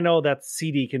 And I know that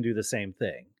CD can do the same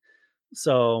thing.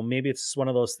 So maybe it's just one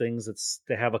of those things. It's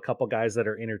to have a couple guys that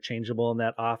are interchangeable in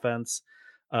that offense.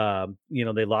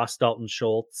 They lost Dalton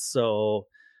Schultz, so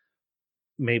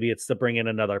maybe it's to bring in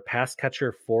another pass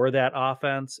catcher for that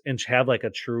offense and have like a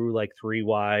true like 3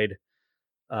 wide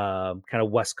kind of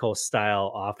West Coast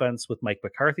style offense with Mike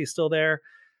McCarthy still there.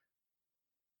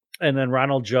 And then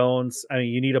Ronald Jones, I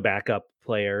mean, you need a backup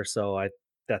player, so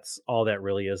that's all that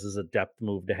really is a depth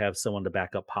move to have someone to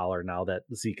back up Pollard now that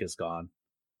Zeke is gone.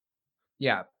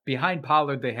 Yeah, behind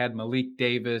Pollard, they had Malik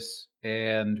Davis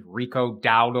and Rico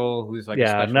Dowdle, who's like a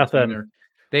special nothing. teamer.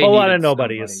 They A lot of needed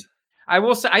nobodies. somebody. I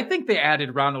will say, I think they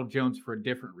added Ronald Jones for a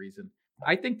different reason.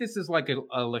 I think this is like a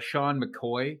LaShawn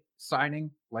McCoy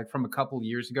signing, like from a couple of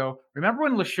years ago. Remember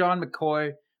when LaShawn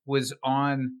McCoy was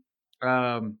on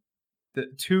the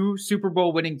 2 Super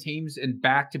Bowl winning teams in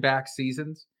back-to-back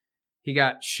seasons? He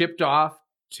got shipped off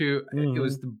to it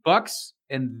was the Bucks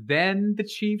and then the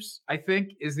Chiefs, I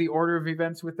think, is the order of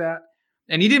events with that.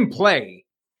 And he didn't play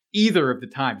either of the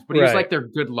times, but he was like their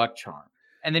good luck charm.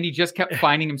 And then he just kept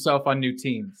finding himself on new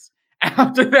teams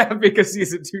after that because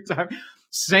he's a 2-time.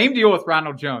 Same deal with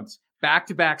Ronald Jones,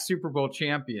 back-to-back Super Bowl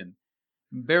champion.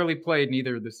 Barely played in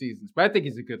either of the seasons, but I think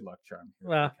he's a good luck charm.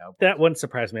 Well, that wouldn't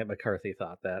surprise me if McCarthy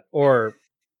thought that. Or,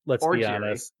 let's be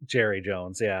honest, Jerry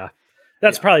Jones. Yeah.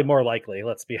 That's probably more likely,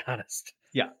 let's be honest.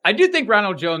 Yeah, I do think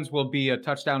Ronald Jones will be a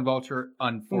touchdown vulture,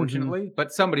 unfortunately,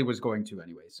 but somebody was going to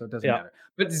anyway, so it doesn't matter.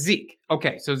 But Zeke,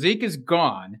 okay, so Zeke is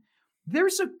gone.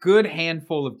 There's a good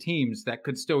handful of teams that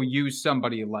could still use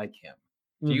somebody like him.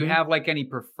 Do you have like any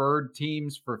preferred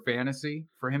teams for fantasy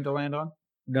for him to land on?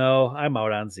 No, I'm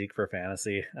out on Zeke for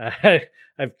fantasy.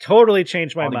 I've totally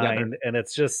changed my mind, and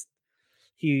it's just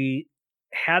he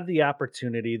had the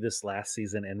opportunity this last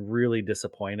season and really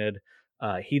disappointed.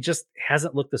 He just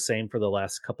hasn't looked the same for the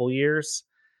last couple years.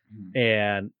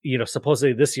 And,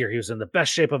 supposedly this year he was in the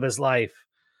best shape of his life.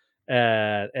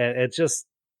 And it just,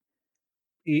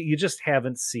 you just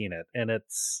haven't seen it. And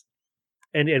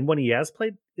and when he has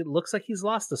played, it looks like he's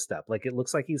lost a step. Like it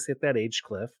looks like he's hit that age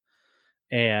cliff.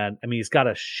 And I mean, he's got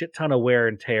a shit ton of wear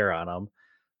and tear on him.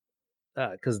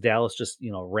 Because Dallas just,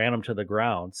 ran him to the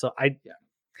ground. So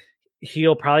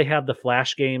he'll probably have the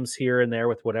flash games here and there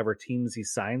with whatever teams he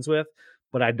signs with,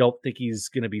 but I don't think he's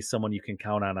going to be someone you can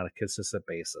count on a consistent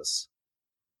basis.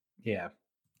 Yeah.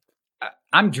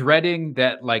 I'm dreading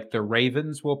that like the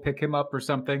Ravens will pick him up or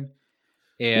something.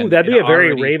 And that'd be a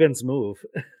very Ravens move.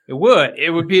 It would. It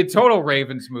would be a total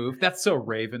Ravens move. That's so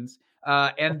Ravens.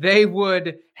 And they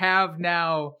would have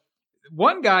now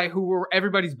one guy who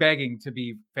everybody's begging to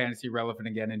be fantasy relevant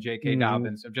again in J.K.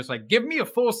 Dobbins. Of just like, give me a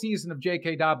full season of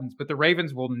J.K. Dobbins. But the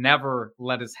Ravens will never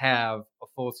let us have a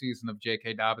full season of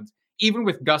J.K. Dobbins. Even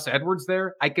with Gus Edwards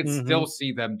there, I could still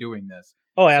see them doing this.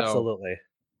 Oh, absolutely. So,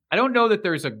 I don't know that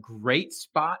there's a great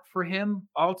spot for him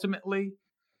ultimately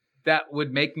that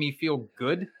would make me feel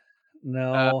good.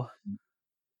 No.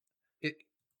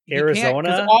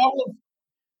 Arizona?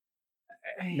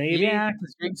 Maybe. Yeah,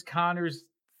 because James Conner's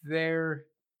there.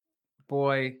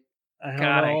 Boy, I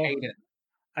hate it.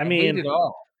 I mean, hate it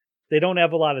all. They don't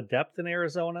have a lot of depth in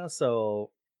Arizona,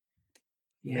 so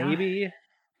maybe.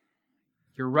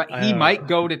 You're right. He might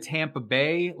go to Tampa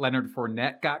Bay. Leonard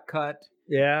Fournette got cut.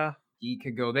 Yeah. He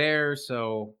could go there.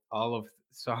 So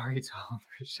sorry to all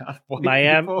the Rashad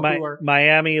White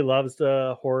Miami loves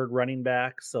the horde running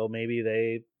back, so maybe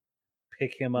they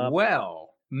pick him up.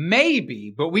 Well,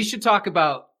 maybe, but we should talk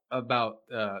about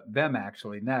them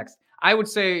actually next. I would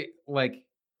say like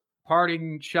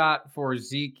parting shot for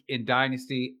Zeke in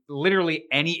Dynasty, literally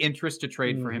any interest to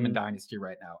trade for him in Dynasty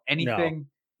right now. Anything,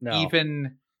 no.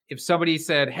 Even if somebody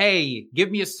said, hey,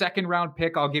 give me a 2nd round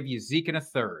pick, I'll give you Zeke in a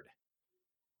 3rd.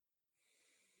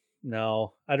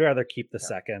 No, I'd rather keep the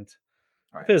 2nd.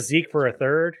 Right. If it's Zeke for a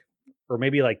 3rd, or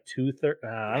maybe like 2/3.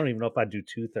 I don't even know if I'd do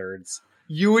 2/3.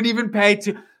 You would even pay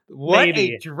to what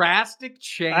Maybe. a drastic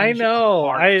change. I know.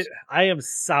 of heart. I am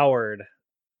soured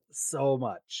so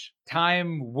much.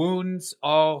 Time wounds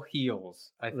all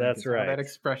heals. I think That's is how right. that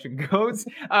expression goes.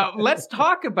 Let's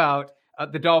talk about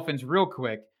the Dolphins real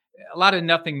quick. A lot of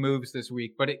nothing moves this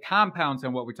week, but it compounds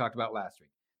on what we talked about last week.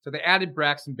 So they added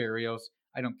Braxton Berrios.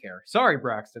 I don't care. Sorry,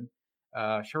 Braxton.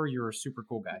 Sure, you're a super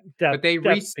cool guy. But they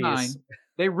re-signed.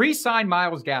 They re-signed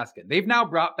Myles Gaskin. They've now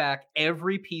brought back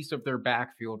every piece of their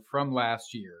backfield from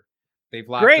last year. They've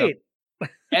locked up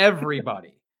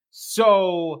everybody.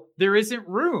 So there isn't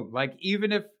room. Like,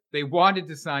 even if they wanted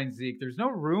to sign Zeke, there's no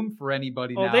room for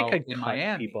anybody now they could in cut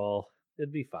Miami. people.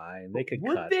 It'd be fine. They could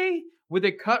Would cut. Would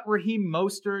they cut Raheem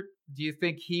Mostert? Do you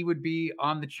think he would be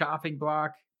on the chopping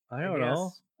block? I don't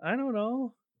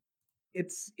know.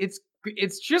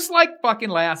 It's just like fucking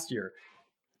last year.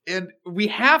 And we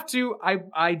have to,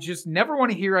 I just never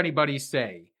want to hear anybody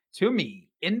say to me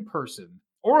in person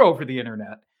or over the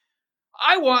internet,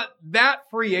 I want that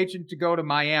free agent to go to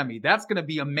Miami. That's going to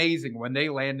be amazing when they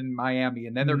land in Miami,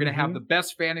 and then they're going to have the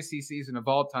best fantasy season of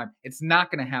all time. It's not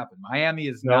going to happen. Miami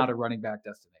is not a running back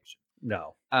destination.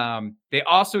 No. They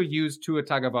also used Tua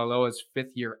Tagovailoa's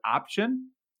 5th-year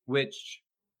option, which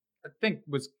I think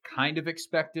was kind of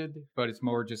expected, but it's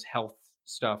more just health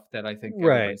stuff that I think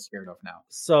everybody's scared of now.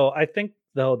 So I think,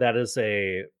 though, that is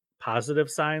a positive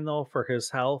sign, though, for his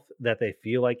health, that they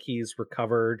feel like he's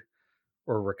recovered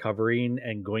or recovering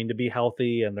and going to be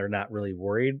healthy, and they're not really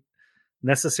worried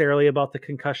necessarily about the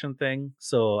concussion thing.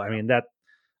 So, I mean, that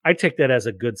I take that as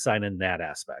a good sign in that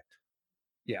aspect.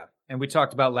 Yeah. And we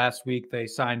talked about last week, they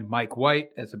signed Mike White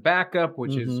as a backup,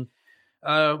 which is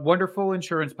a wonderful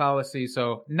insurance policy.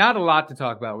 So not a lot to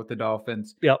talk about with the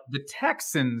Dolphins. Yep. The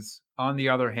Texans, on the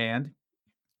other hand,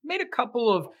 made a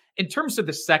couple of, in terms of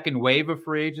the second wave of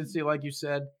free agency, like you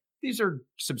said, these are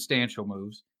substantial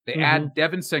moves. They add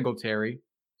Devin Singletary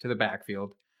to the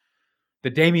backfield. The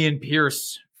Dameon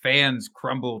Pierce fans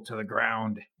crumble to the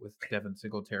ground with Devin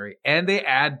Singletary. And they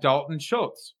add Dalton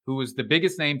Schultz, who is the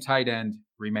biggest name tight end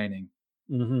remaining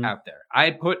out there. I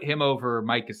put him over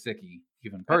Mike Gesicki,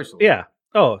 even personally. Yeah.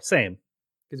 Oh, same.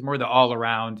 He's more the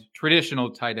all-around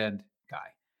traditional tight end guy.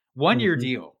 1-year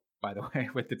deal, by the way,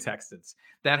 with the Texans.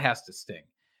 That has to sting.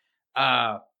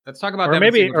 Let's talk about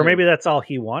maybe that's all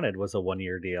he wanted was a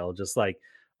 1-year deal. Just like,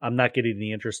 I'm not getting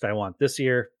the interest I want this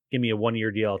year. Give me a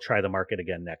 1-year deal. I'll try the market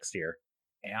again next year.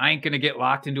 And I ain't going to get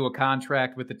locked into a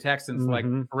contract with the Texans like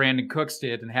Brandon Cooks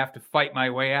did and have to fight my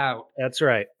way out. That's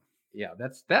right. Yeah,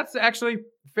 that's actually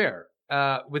fair.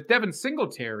 With Devin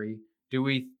Singletary, do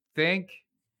we think?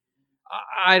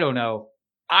 I don't know.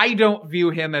 I don't view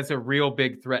him as a real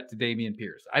big threat to Dameon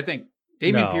Pierce. I think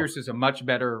Dameon Pierce is a much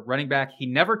better running back. He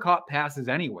never caught passes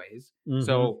anyways.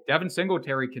 So Devin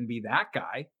Singletary can be that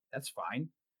guy. That's fine.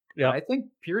 Yeah, I think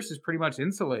Pierce is pretty much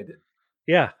insulated.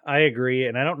 Yeah, I agree.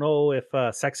 And I don't know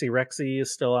if Sexy Rexy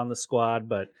is still on the squad,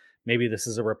 but maybe this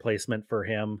is a replacement for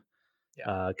him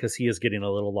because he is getting a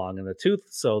little long in the tooth.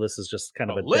 So this is just kind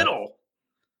of a little.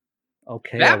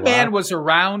 Okay. That man was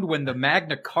around when the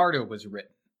Magna Carta was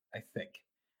written, I think.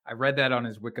 I read that on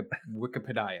his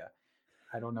Wikipedia.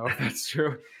 I don't know if that's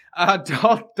true.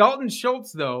 Dalton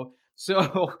Schultz, though.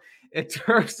 So in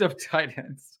terms of tight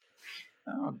ends,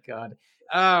 oh, God.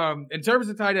 In terms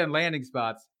of tight end landing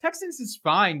spots, Texans is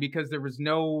fine because there was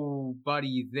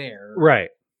nobody there. Right.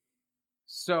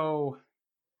 So,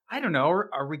 I don't know.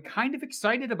 Are we kind of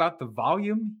excited about the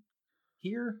volume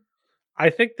here? I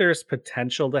think there's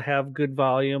potential to have good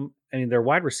volume. I mean, their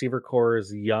wide receiver core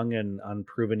is young and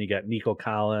unproven. You got Nico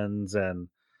Collins and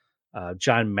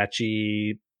John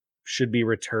Mechie should be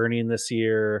returning this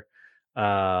year.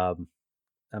 I'm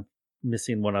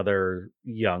missing one other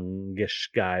youngish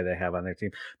guy they have on their team,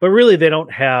 but really they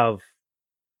don't have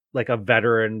like a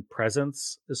veteran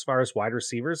presence as far as wide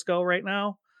receivers go right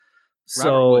now.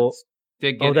 So,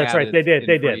 that's right. They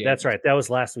did. That's right. That was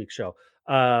last week's show.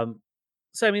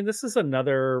 So, I mean, this is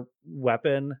another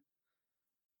weapon.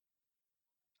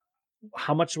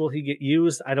 How much will he get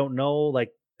used? I don't know.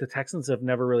 Like, the Texans have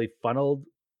never really funneled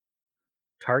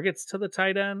targets to the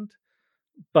tight end,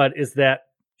 but is that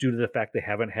due to the fact they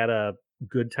haven't had a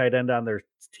good tight end on their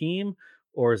team,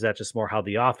 or is that just more how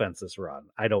the offense is run?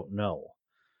 I don't know.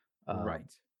 Right.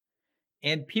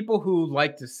 And people who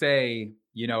like to say,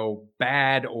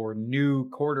 bad or new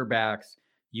quarterbacks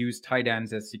use tight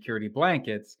ends as security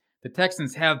blankets, the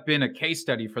Texans have been a case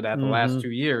study for that the last 2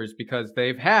 years because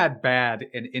they've had bad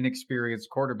and inexperienced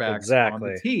quarterbacks on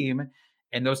the team,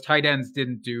 and those tight ends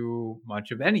didn't do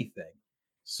much of anything.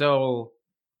 So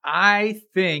I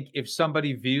think if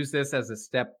somebody views this as a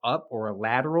step up or a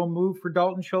lateral move for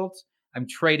Dalton Schultz, I'm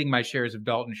trading my shares of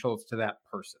Dalton Schultz to that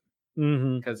person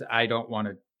Mm-hmm. because I don't want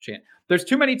to chance. There's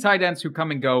too many tight ends who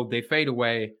come and go. They fade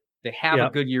away. They have a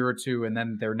Yep. good year or two, and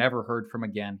then they're never heard from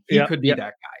again. He could be that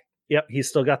guy. Yep, he's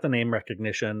still got the name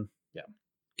recognition. Yeah.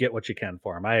 Get what you can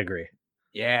for him. I agree.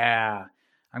 Yeah.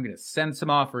 I'm going to send some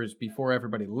offers before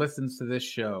everybody listens to this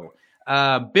show.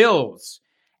 Bills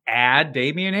add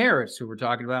Damian Harris, who we're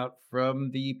talking about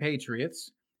from the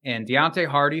Patriots, and Deontay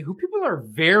Hardy, who people are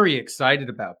very excited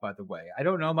about, by the way. I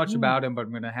don't know much about him, but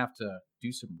I'm going to have to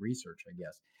do some research, I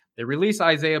guess. They release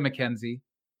Isaiah McKenzie.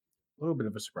 A little bit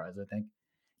of a surprise, I think.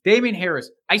 Damian Harris.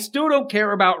 I still don't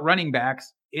care about running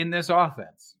backs in this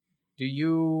offense. Do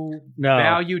you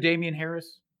value Damian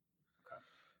Harris?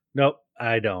 Nope,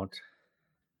 I don't.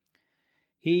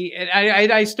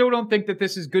 I still don't think that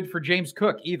this is good for James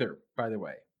Cook either, by the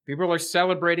way. People are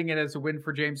celebrating it as a win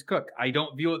for James Cook. I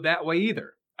don't view it that way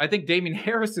either. I think Damian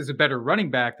Harris is a better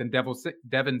running back than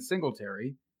Devin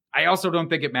Singletary. I also don't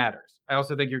think it matters. I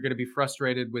also think you're going to be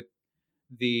frustrated with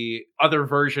the other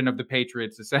version of the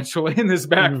Patriots essentially in this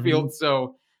backfield. Mm-hmm.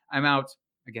 So I'm out.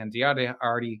 Again, Deontay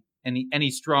Hardy, any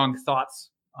strong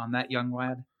thoughts on that young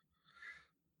lad?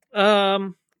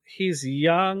 He's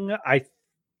young.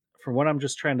 From what I'm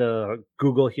just trying to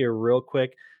Google here real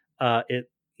quick,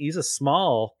 he's a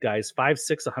small guy. He's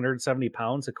 5'6", 170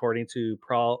 pounds, according to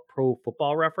Pro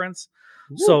Football Reference.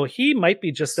 Ooh. So he might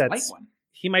be just that.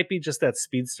 He might be just that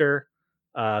speedster,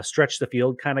 stretch the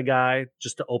field kind of guy,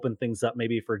 just to open things up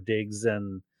maybe for Diggs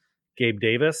and Gabe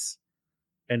Davis,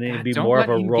 and it'd be more of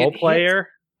a role player.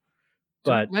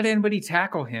 But don't let anybody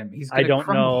tackle him. He's. I don't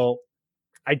know.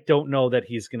 I don't know that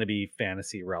he's going to be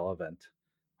fantasy relevant.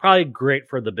 Probably great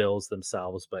for the Bills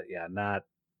themselves, but yeah, not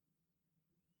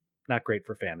great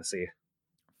for fantasy.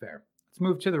 Fair. Let's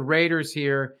move to the Raiders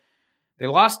here. They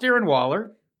lost Darren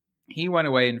Waller. He went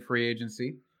away in free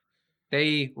agency.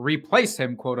 They replaced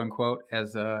him, quote unquote,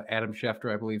 as Adam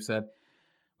Schefter, I believe, said,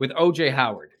 with O.J.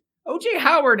 Howard. O.J.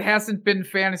 Howard hasn't been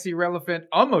fantasy relevant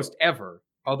almost ever,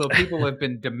 although people have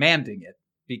been demanding it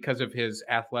because of his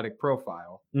athletic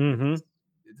profile. Mm-hmm.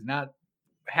 It's not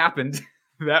happened.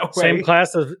 That way. Same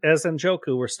class as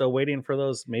Njoku. We're still waiting for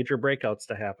those major breakouts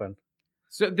to happen.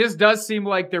 So this does seem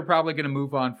like they're probably going to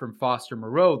move on from Foster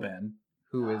Moreau then,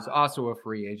 who is also a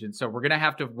free agent. So we're going to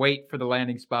have to wait for the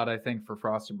landing spot, I think, for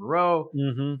Foster Moreau,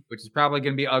 which is probably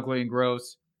going to be ugly and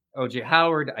gross. O.J.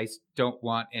 Howard, I don't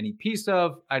want any piece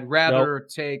of. I'd rather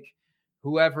take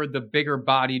whoever the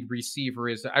bigger-bodied receiver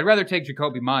is. I'd rather take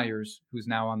Jacoby Myers, who's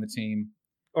now on the team.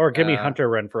 Or give me Hunter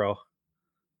Renfrow.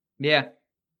 Yeah.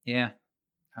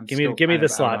 Give me the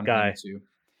slot guy.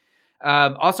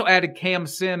 Also added Cam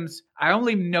Sims. I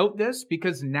only note this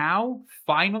because now,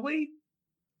 finally,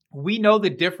 we know the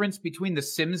difference between the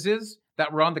Simses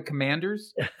that were on the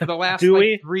Commanders for the last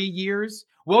 3 years.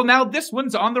 Well, now this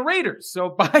one's on the Raiders. So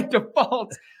by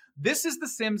default, this is the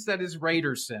Sims that is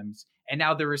Raiders Sims. And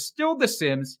now there is still the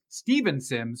Sims, Steven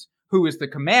Sims, who is the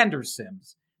Commander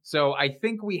Sims. So I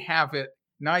think we have it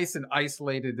nice and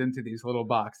isolated into these little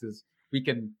boxes. We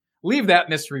can leave that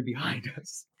mystery behind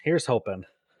us. Here's hoping.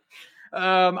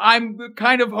 I'm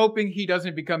kind of hoping he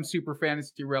doesn't become super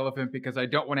fantasy relevant because I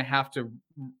don't want to have to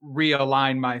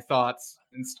realign my thoughts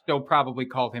and still probably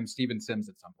call him Steven Sims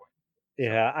at some point.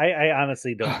 Yeah, I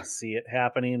honestly don't see it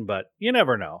happening, but you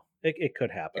never know. It could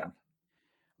happen. Yeah.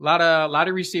 A lot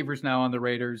of receivers now on the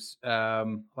Raiders. A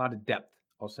lot of depth,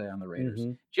 I'll say, on the Raiders.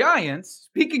 Mm-hmm. Giants,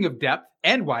 speaking of depth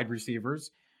and wide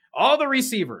receivers, all the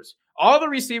receivers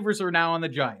are now on the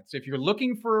Giants. If you're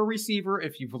looking for a receiver,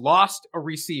 if you've lost a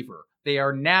receiver, they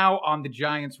are now on the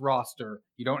Giants roster.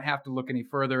 You don't have to look any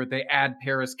further. They add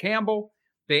Paris Campbell.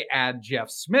 They add Jeff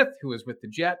Smith, who is with the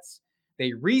Jets.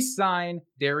 They re-sign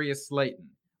Darius Slayton.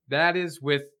 That is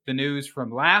with the news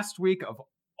from last week of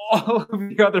all of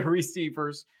the other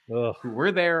receivers who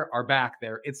were there are back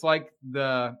there. It's like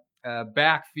the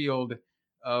backfield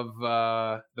of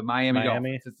the Miami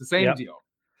Dolphins. It's the same deal.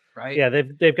 Right? Yeah,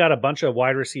 they've got a bunch of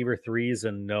wide receiver 3s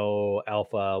and no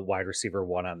alpha wide receiver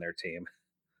 1 on their team.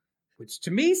 Which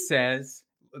to me says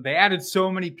they added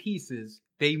so many pieces,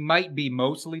 they might be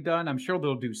mostly done. I'm sure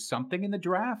they'll do something in the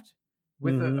draft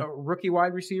with a rookie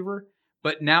wide receiver.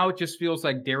 But now it just feels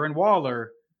like Darren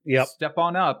Waller, step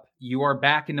on up. You are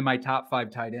back into my top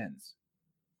 5 tight ends.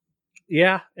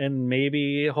 Yeah, and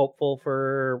maybe hopeful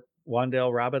for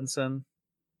Wan'Dale Robinson.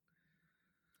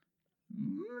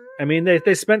 I mean,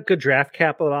 they spent good draft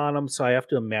capital on him, so I have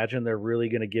to imagine they're really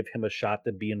going to give him a shot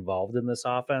to be involved in this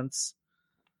offense.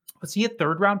 Was he a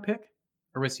 3rd round pick,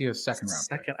 or was he a 2nd round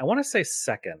pick? I want to say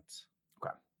 2nd.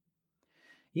 Okay.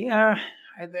 Yeah,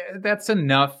 That's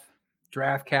enough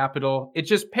draft capital. It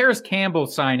just Paris Campbell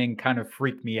signing kind of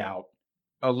freaked me out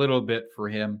a little bit for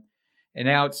him. And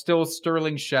now it's still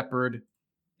Sterling Shepard.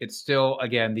 It's still,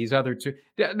 again, these other two.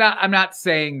 I'm not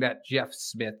saying that Jeff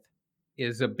Smith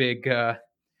is a big,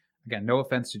 again, no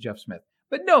offense to Jeff Smith,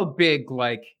 but no big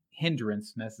like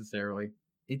hindrance necessarily.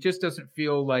 It just doesn't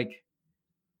feel like,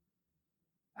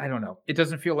 I don't know. It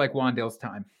doesn't feel like Wan'Dale's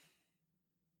time.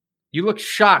 You look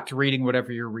shocked reading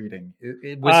whatever you're reading.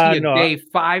 Was he a day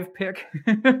 5 pick?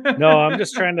 No, I'm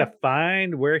just trying to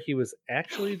find where he was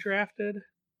actually drafted.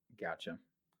 Gotcha.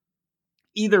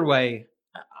 Either way,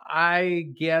 I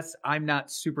guess I'm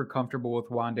not super comfortable with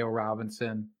Wan'Dale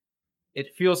Robinson.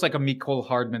 It feels like a Mecole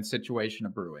Hardman situation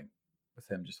of brewing with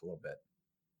him just a little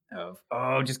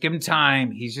bit. Just give him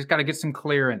time. He's just got to get some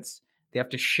clearance. They have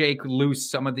to shake loose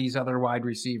some of these other wide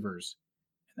receivers.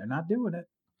 And they're not doing it.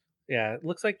 Yeah, it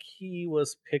looks like he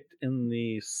was picked in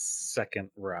the 2nd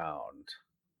round.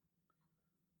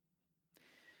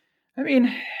 I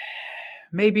mean,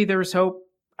 maybe there's hope.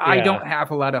 Yeah. I don't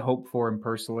have a lot of hope for him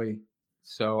personally.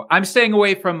 So I'm staying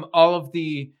away from all of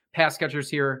the pass catchers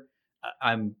here.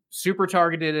 I'm super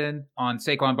targeted in on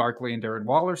Saquon Barkley and Darren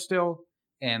Waller still,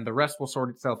 and the rest will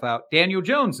sort itself out. Daniel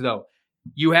Jones, though,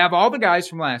 you have all the guys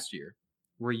from last year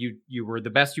where you were the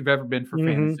best you've ever been for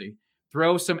fantasy.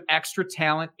 Throw some extra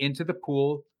talent into the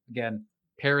pool. Again,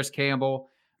 Paris Campbell,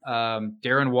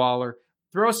 Darren Waller.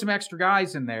 Throw some extra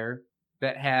guys in there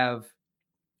that have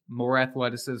more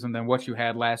athleticism than what you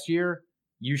had last year.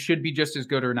 You should be just as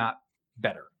good or not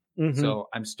better. So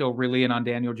I'm still really in on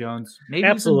Daniel Jones. Maybe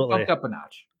Absolutely. bumped up a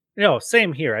notch.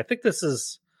 Same here. I think this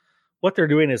is what they're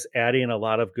doing is adding a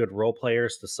lot of good role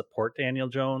players to support Daniel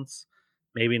Jones.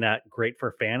 Maybe not great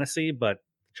for fantasy, but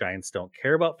Giants don't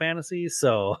care about fantasy.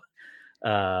 So,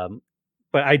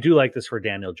 but I do like this for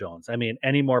Daniel Jones. I mean,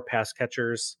 any more pass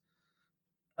catchers,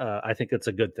 I think it's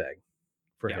a good thing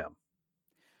for him.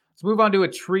 Let's move on to a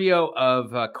trio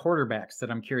of quarterbacks that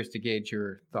I'm curious to gauge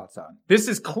your thoughts on. This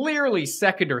is clearly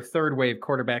 2nd or 3rd wave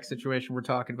quarterback situation we're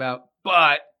talking about,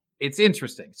 but it's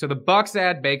interesting. So the Bucs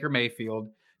add Baker Mayfield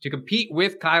to compete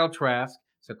with Kyle Trask.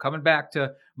 So coming back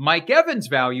to Mike Evans'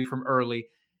 value from early,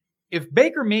 if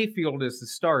Baker Mayfield is the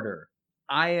starter,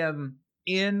 I am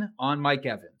in on Mike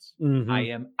Evans. I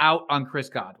am out on Chris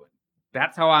Godwin.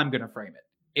 That's how I'm going to frame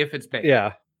it. If it's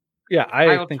Baker. Yeah,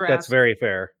 I think that's very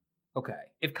fair. Okay.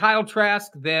 If Kyle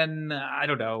Trask, then I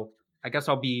don't know. I guess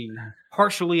I'll be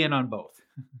partially in on both,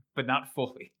 but not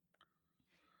fully.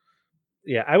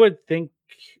 Yeah, I would think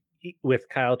with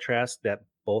Kyle Trask that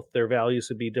both their values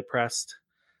would be depressed.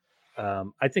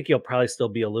 I think you'll probably still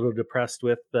be a little depressed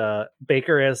with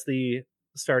Baker as the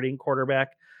starting quarterback.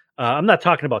 I'm not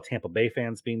talking about Tampa Bay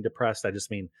fans being depressed. I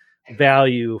just mean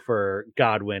value for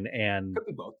Godwin and Could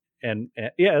be both. And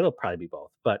yeah, it'll probably be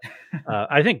both. But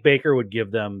I think Baker would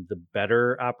give them the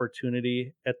better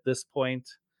opportunity at this point.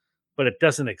 But it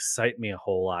doesn't excite me a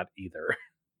whole lot either.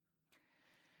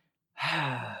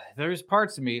 There's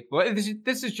parts of me. Well,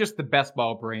 this is just the best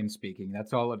ball brain speaking.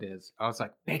 That's all it is. I was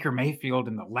like, Baker Mayfield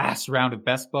in the last round of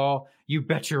best ball. You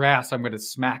bet your ass I'm going to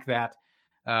smack that.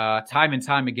 Time and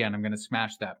time again, I'm going to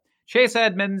smash that. Chase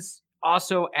Edmonds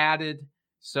also added.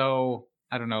 So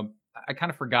I don't know. I kind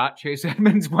of forgot Chase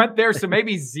Edmonds went there. So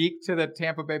maybe Zeke to the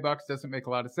Tampa Bay Bucs doesn't make a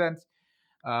lot of sense.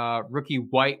 Rookie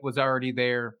White was already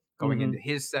there going into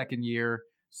his 2nd year.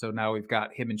 So now we've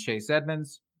got him and Chase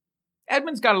Edmonds.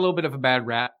 Edmonds got a little bit of a bad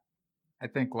rap, I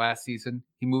think, last season.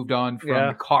 He moved on from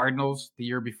the Cardinals the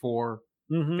year before.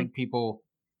 I think people,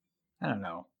 I don't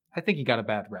know. I think he got a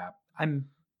bad rap. I'm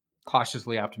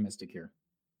cautiously optimistic here.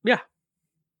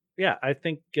 Yeah, I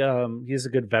think he's a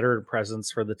good veteran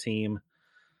presence for the team.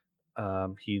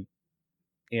 He's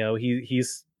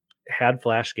had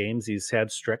flash games. He's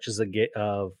had stretches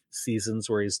of seasons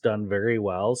where he's done very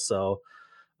well. So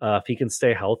if he can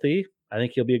stay healthy, I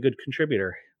think he'll be a good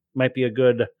contributor. Might be a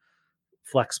good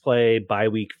flex play, bye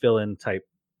week fill-in type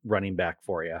running back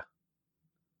for you.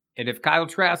 And if Kyle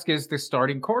Trask is the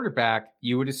starting quarterback,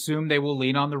 you would assume they will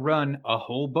lean on the run a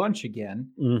whole bunch again.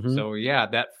 So yeah,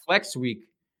 that flex week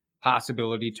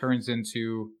possibility turns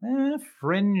into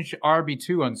fringe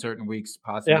RB2 on certain weeks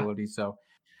possibility. So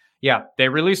yeah, they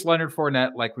released Leonard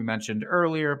Fournette, like we mentioned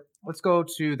earlier. Let's go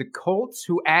to the Colts,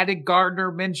 who added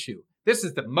Gardner Minshew. This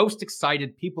is the most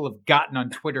excited people have gotten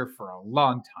on Twitter for a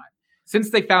long time,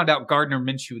 since they found out Gardner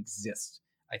Minshew exists,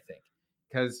 I think.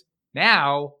 Because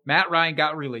now Matt Ryan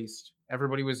got released.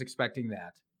 Everybody was expecting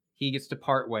that. He gets to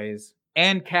part ways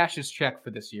and cash his check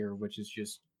for this year, which is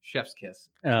just chef's kiss.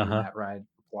 Matt Ryan,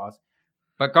 applause.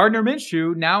 But Gardner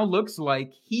Minshew now looks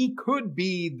like he could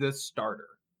be the starter,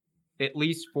 at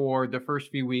least for the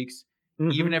first few weeks.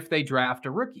 even if they draft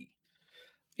a rookie.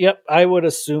 Yep, I would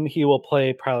assume he will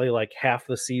play probably like half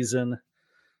the season.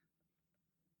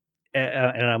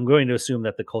 And I'm going to assume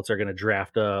that the Colts are going to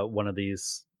draft one of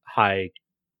these highly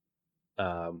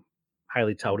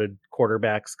touted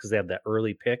quarterbacks because they have that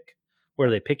early pick. What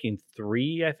are they picking?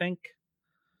 3, I think.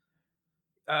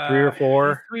 3 or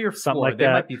 4, 3 or 4, something like they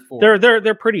that. might be 4.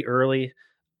 They're pretty early.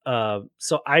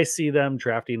 So I see them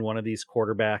drafting one of these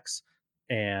quarterbacks,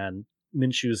 and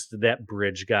Minshew's that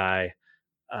bridge guy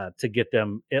to get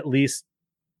them at least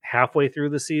halfway through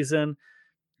the season.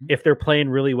 If they're playing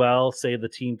really well, say the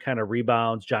team kind of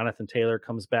rebounds, Jonathan Taylor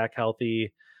comes back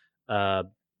healthy, the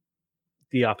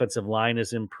offensive line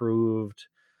is improved.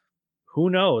 Who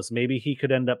knows? Maybe he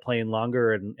could end up playing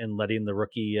longer and letting the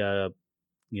rookie,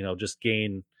 just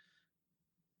gain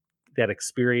that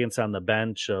experience on the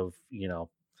bench of,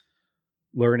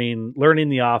 learning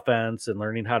the offense and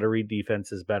learning how to read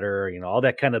defenses better, all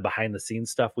that kind of behind the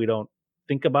scenes stuff we don't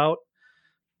think about.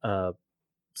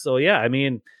 So yeah, I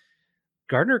mean,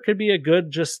 Gardner could be a good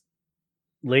just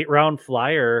late round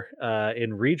flyer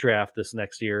in redraft this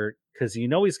next year because he's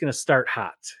going to start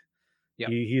hot. Yep.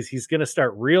 He's going to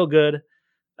start real good,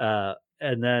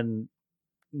 and then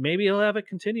maybe he'll have it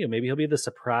continue. Maybe he'll be the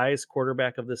surprise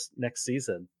quarterback of this next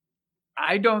season.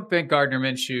 I don't think Gardner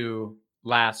Minshew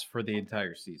lasts for the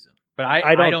entire season, but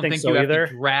I don't think so you either. have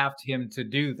to draft him to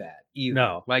do that either.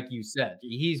 No, like you said,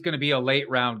 he's going to be a late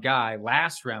round guy,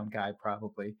 last round guy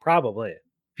probably.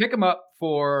 Pick him up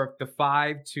for the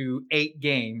 5 to 8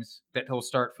 games that he'll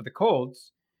start for the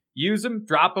Colts. Use him,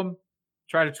 drop him,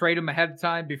 try to trade him ahead of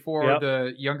time before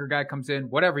the younger guy comes in,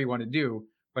 whatever you want to do.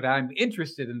 But I'm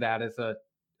interested in that as a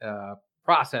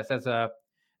process, as a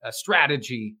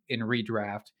strategy in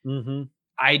redraft. Mm-hmm.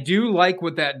 I do like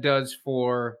what that does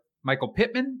for Michael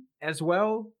Pittman as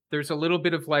well. There's a little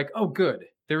bit of like, oh, good.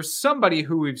 There's somebody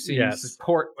who we've seen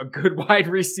support a good wide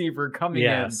receiver coming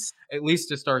in, at least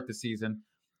to start the season.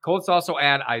 Colts also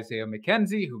add Isaiah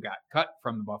McKenzie, who got cut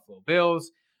from the Buffalo Bills.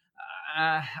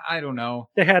 I don't know.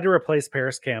 They had to replace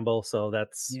Paris Campbell, so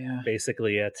that's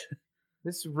basically it.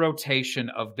 This rotation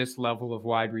of this level of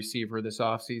wide receiver this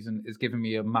offseason is giving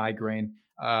me a migraine.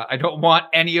 I don't want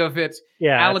any of it.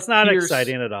 Yeah, it's not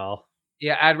exciting at all.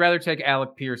 Yeah, I'd rather take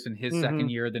Alec Pierce in his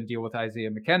second year than deal with Isaiah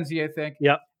McKenzie, I think.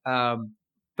 Yep.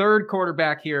 Third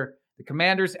quarterback here, the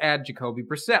Commanders add Jacoby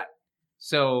Brissett.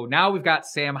 So now we've got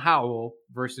Sam Howell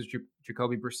versus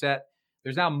Jacoby Brissett.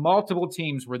 There's now multiple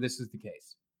teams where this is the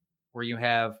case, where you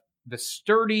have the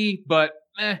sturdy but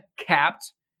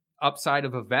capped upside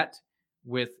of a vet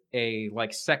with a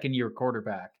second-year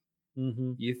quarterback.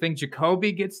 Mm-hmm. You think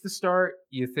Jacoby gets the start?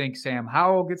 You think Sam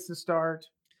Howell gets the start?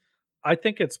 I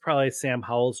think it's probably Sam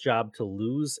Howell's job to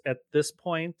lose at this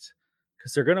point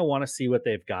because they're going to want to see what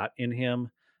they've got in him.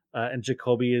 And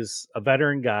Jacoby is a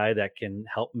veteran guy that can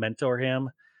help mentor him.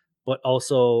 But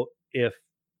also, if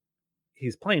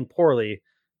he's playing poorly,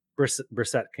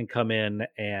 Brissett can come in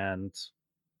and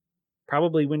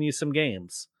probably win you some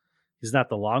games. He's not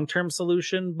the long-term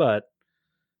solution, but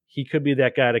he could be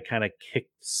that guy to kind of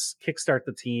kickstart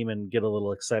the team and get a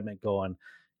little excitement going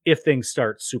if things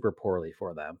start super poorly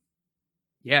for them.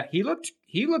 Yeah, he looked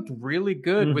really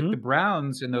good with the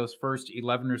Browns in those first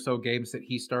 11 or so games that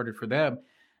he started for them.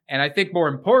 And I think more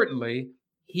importantly,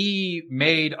 he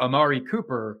made Amari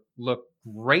Cooper look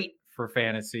great for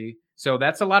fantasy. So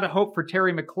that's a lot of hope for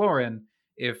Terry McLaurin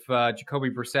if Jacoby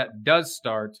Brissett does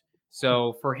start.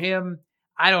 So for him,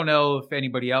 I don't know if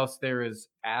anybody else there is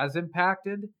as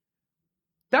impacted.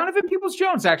 Donovan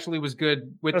Peoples-Jones actually was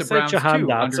good with the Browns Jahan too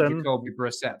Dotson. under Jacoby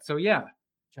Brissett. So yeah,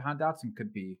 Jahan Dotson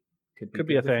could be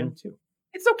a thing too.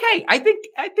 It's okay. I think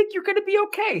you're going to be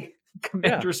okay.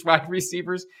 Commanders wide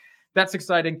receivers. That's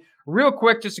exciting. Real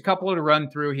quick, just a couple to run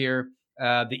through here.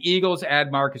 The Eagles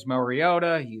add Marcus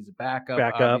Mariota. He's a backup.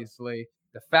 Obviously.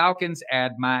 The Falcons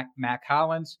add Mac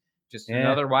Hollins, just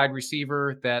another wide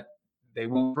receiver that they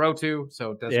won't throw to,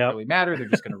 so it doesn't really matter. They're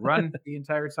just going to run the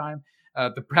entire time.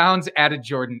 The Browns added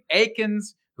Jordan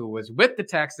Akins, who was with the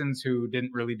Texans, who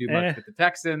didn't really do much with the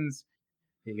Texans.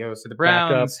 He goes to the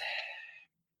Browns.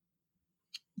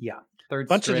 Yeah. Third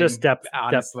bunch string, of just depth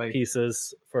honestly.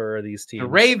 Pieces for these teams. The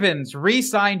Ravens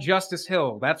re-signed Justice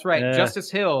Hill. That's right. Justice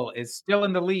Hill is still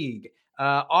in the league.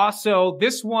 Also,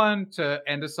 this one to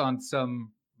end us on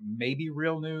some maybe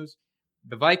real news.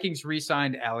 The Vikings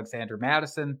re-signed Alexander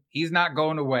Mattison. He's not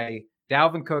going away.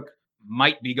 Dalvin Cook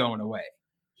might be going away.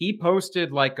 He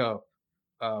posted like a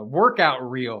workout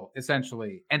reel,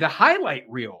 essentially, and a highlight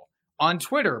reel on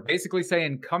Twitter, basically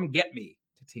saying, come get me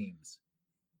to teams.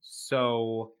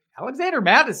 So Alexander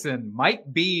Mattison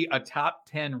might be a top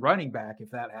 10 running back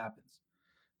if that happens.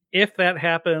 If that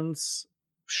happens,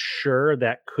 sure,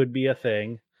 that could be a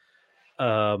thing.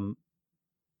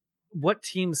 What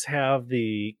teams have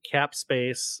the cap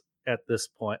space at this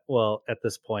point? Well, at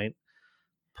this point,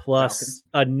 plus Falcons.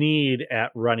 a need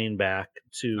at running back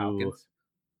to. Falcons.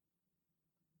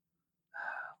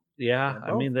 Yeah, Yeah,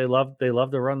 I mean both. they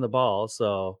love to run the ball,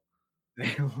 so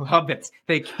They love it.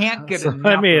 They can't get So, I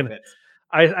enough mean, of it.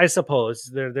 I suppose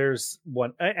there's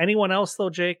one. Anyone else though,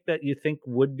 Jake, that you think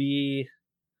would be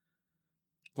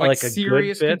Like like a good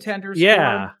serious fit? contenders for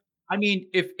Yeah, him. I mean,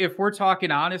 if we're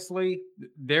talking honestly,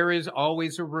 there is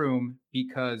always a room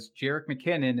because Jerick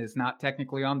McKinnon is not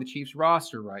technically on the Chiefs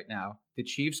roster right now. The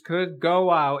Chiefs could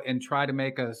go out and try to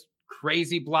make a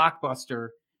crazy blockbuster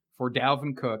for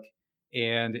Dalvin Cook,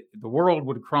 and the world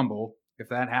would crumble if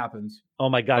that happens. oh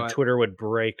my God, But Twitter would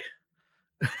break.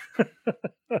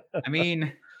 I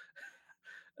mean,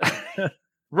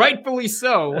 rightfully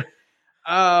so.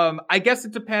 I guess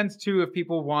it depends too if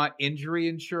people want injury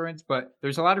insurance, but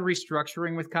there's a lot of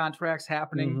restructuring with contracts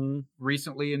happening Mhm.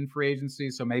 recently in free agency.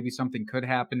 So maybe something could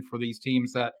happen for these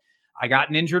teams that I got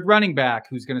an injured running back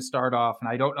who's going to start off, and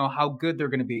I don't know how good they're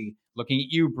going to be. Looking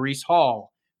at you, Brees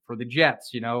Hall for the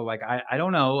Jets, like I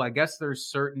don't know. I guess there's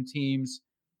certain teams.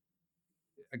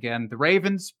 Again, the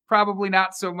Ravens probably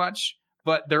not so much,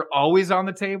 but they're always on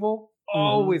the table,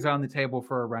 always on the table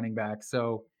for a running back.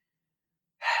 So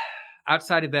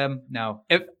outside of them, no.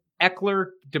 If Eckler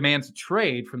demands a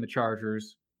trade from the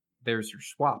Chargers, there's your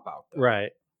swap out there.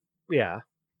 Right. Yeah,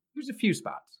 There's a few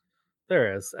spots.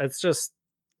 there is. It's just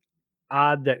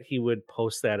odd that he would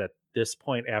post that at this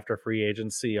point after free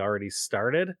agency already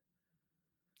started.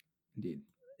 Indeed.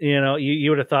 You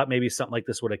would have thought maybe something like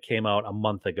this would have came out a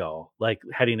month ago, like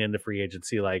heading into free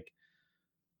agency, like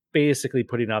basically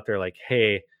putting out there like,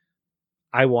 hey,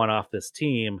 I want off this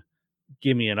team,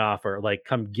 give me an offer, like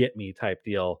come get me type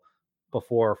deal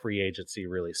before free agency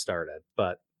really started.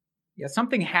 But Yeah,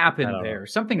 something I happened don't know. there.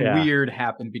 Something Yeah. weird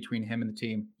happened between him and the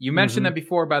team. You mentioned Mhm. them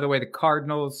before, by the way, the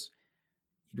Cardinals.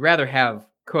 You'd rather have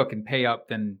Cook and pay up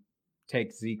than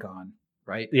take Zeke on,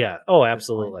 right? Yeah. Oh, At this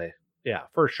point. absolutely. Yeah,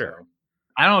 for sure. So,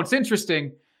 I don't know. It's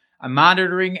interesting. I'm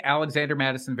monitoring Alexander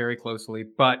Madison very closely,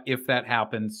 but if that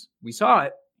happens, we saw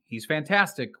it. He's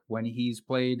fantastic when he's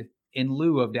played in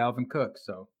lieu of Dalvin Cook.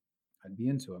 So I'd be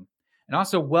into him. And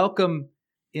also, welcome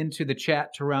into the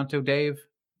chat, Toronto Dave.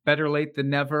 Better late than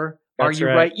never. Are That's you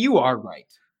right. right? You are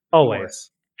right.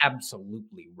 Always.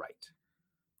 Absolutely right.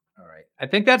 All right. I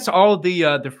think that's all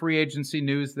the free agency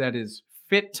news that is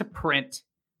fit to print,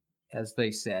 as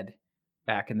they said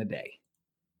back in the day.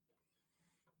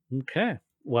 Okay.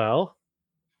 Well,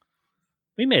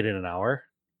 we made it an hour.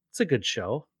 It's a good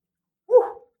show.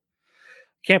 Whew.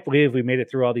 Can't believe we made it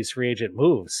through all these free agent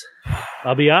moves.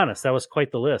 I'll be honest, that was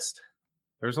quite the list.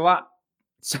 There's a lot.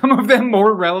 Some of them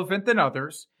more relevant than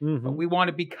others, but Mhm. we want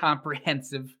to be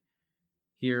comprehensive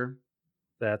here.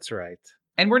 That's right.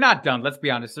 And we're not done. Let's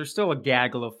be honest. There's still a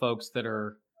gaggle of folks that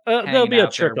are There'll hanging be a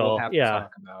out there we'll trickle. have to Yeah,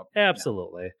 talk about.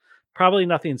 absolutely. Probably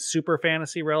nothing super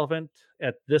fantasy relevant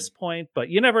at this point, but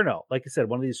you never know. Like I said,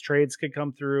 one of these trades could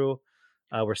come through.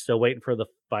 We're still waiting for the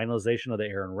finalization of the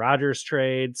Aaron Rodgers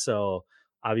trade. So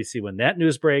obviously, when that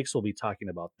news breaks, we'll be talking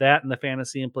about that and the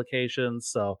fantasy implications.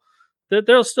 So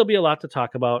there'll still be a lot to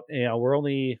talk about. We're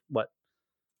only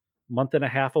month and a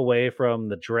half away from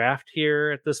the draft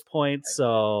here at this point.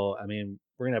 So I mean,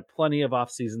 we're gonna have plenty of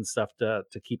off-season stuff to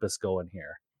keep us going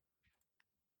here.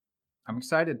 I'm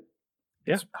excited.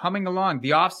 Yeah. It's humming along.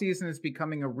 The offseason is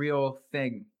becoming a real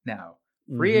thing now.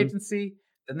 Free Mhm. agency,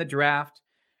 then the draft,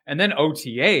 and then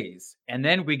OTAs. And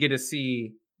then we get to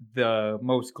see the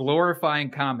most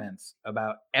glorifying comments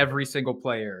about every single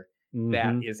player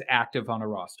that Mhm. is active on a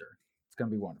roster. It's going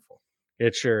to be wonderful.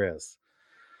 It sure is.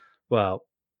 Well,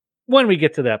 when we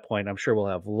get to that point, I'm sure we'll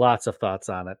have lots of thoughts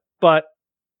on it. But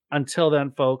until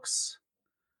then, folks,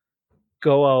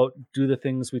 go out, do the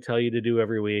things we tell you to do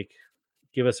every week.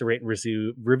 Give us a rate and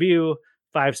review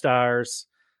 5 stars.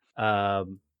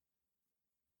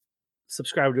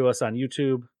 Subscribe to us on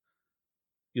YouTube.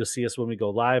 You'll see us when we go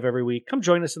live every week. Come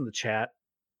join us in the chat.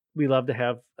 We love to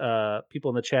have people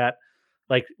in the chat,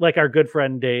 like our good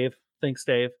friend Dave. Thanks,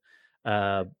 Dave.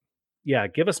 Yeah,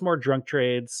 give us more drunk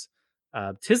trades.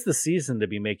 'Tis the season to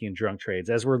be making drunk trades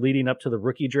as we're leading up to the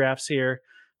rookie drafts here.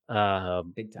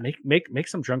 Big time. Make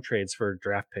some drunk trades for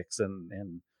draft picks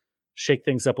and shake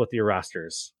things up with your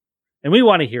rosters. And we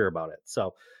want to hear about it.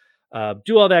 So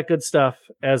do all that good stuff.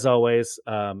 As always,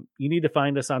 you need to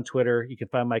find us on Twitter. You can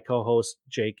find my co-host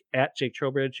Jake at Jake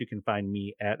Trowbridge. You can find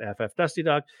me at FF Dusty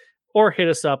Dog, or hit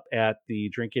us up at the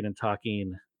Drinking and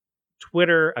Talking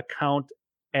Twitter account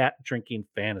at Drinking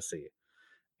Fantasy.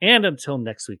 And until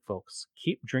next week, folks,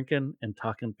 keep drinking and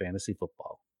talking fantasy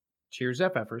football. Cheers,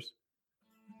 FFers.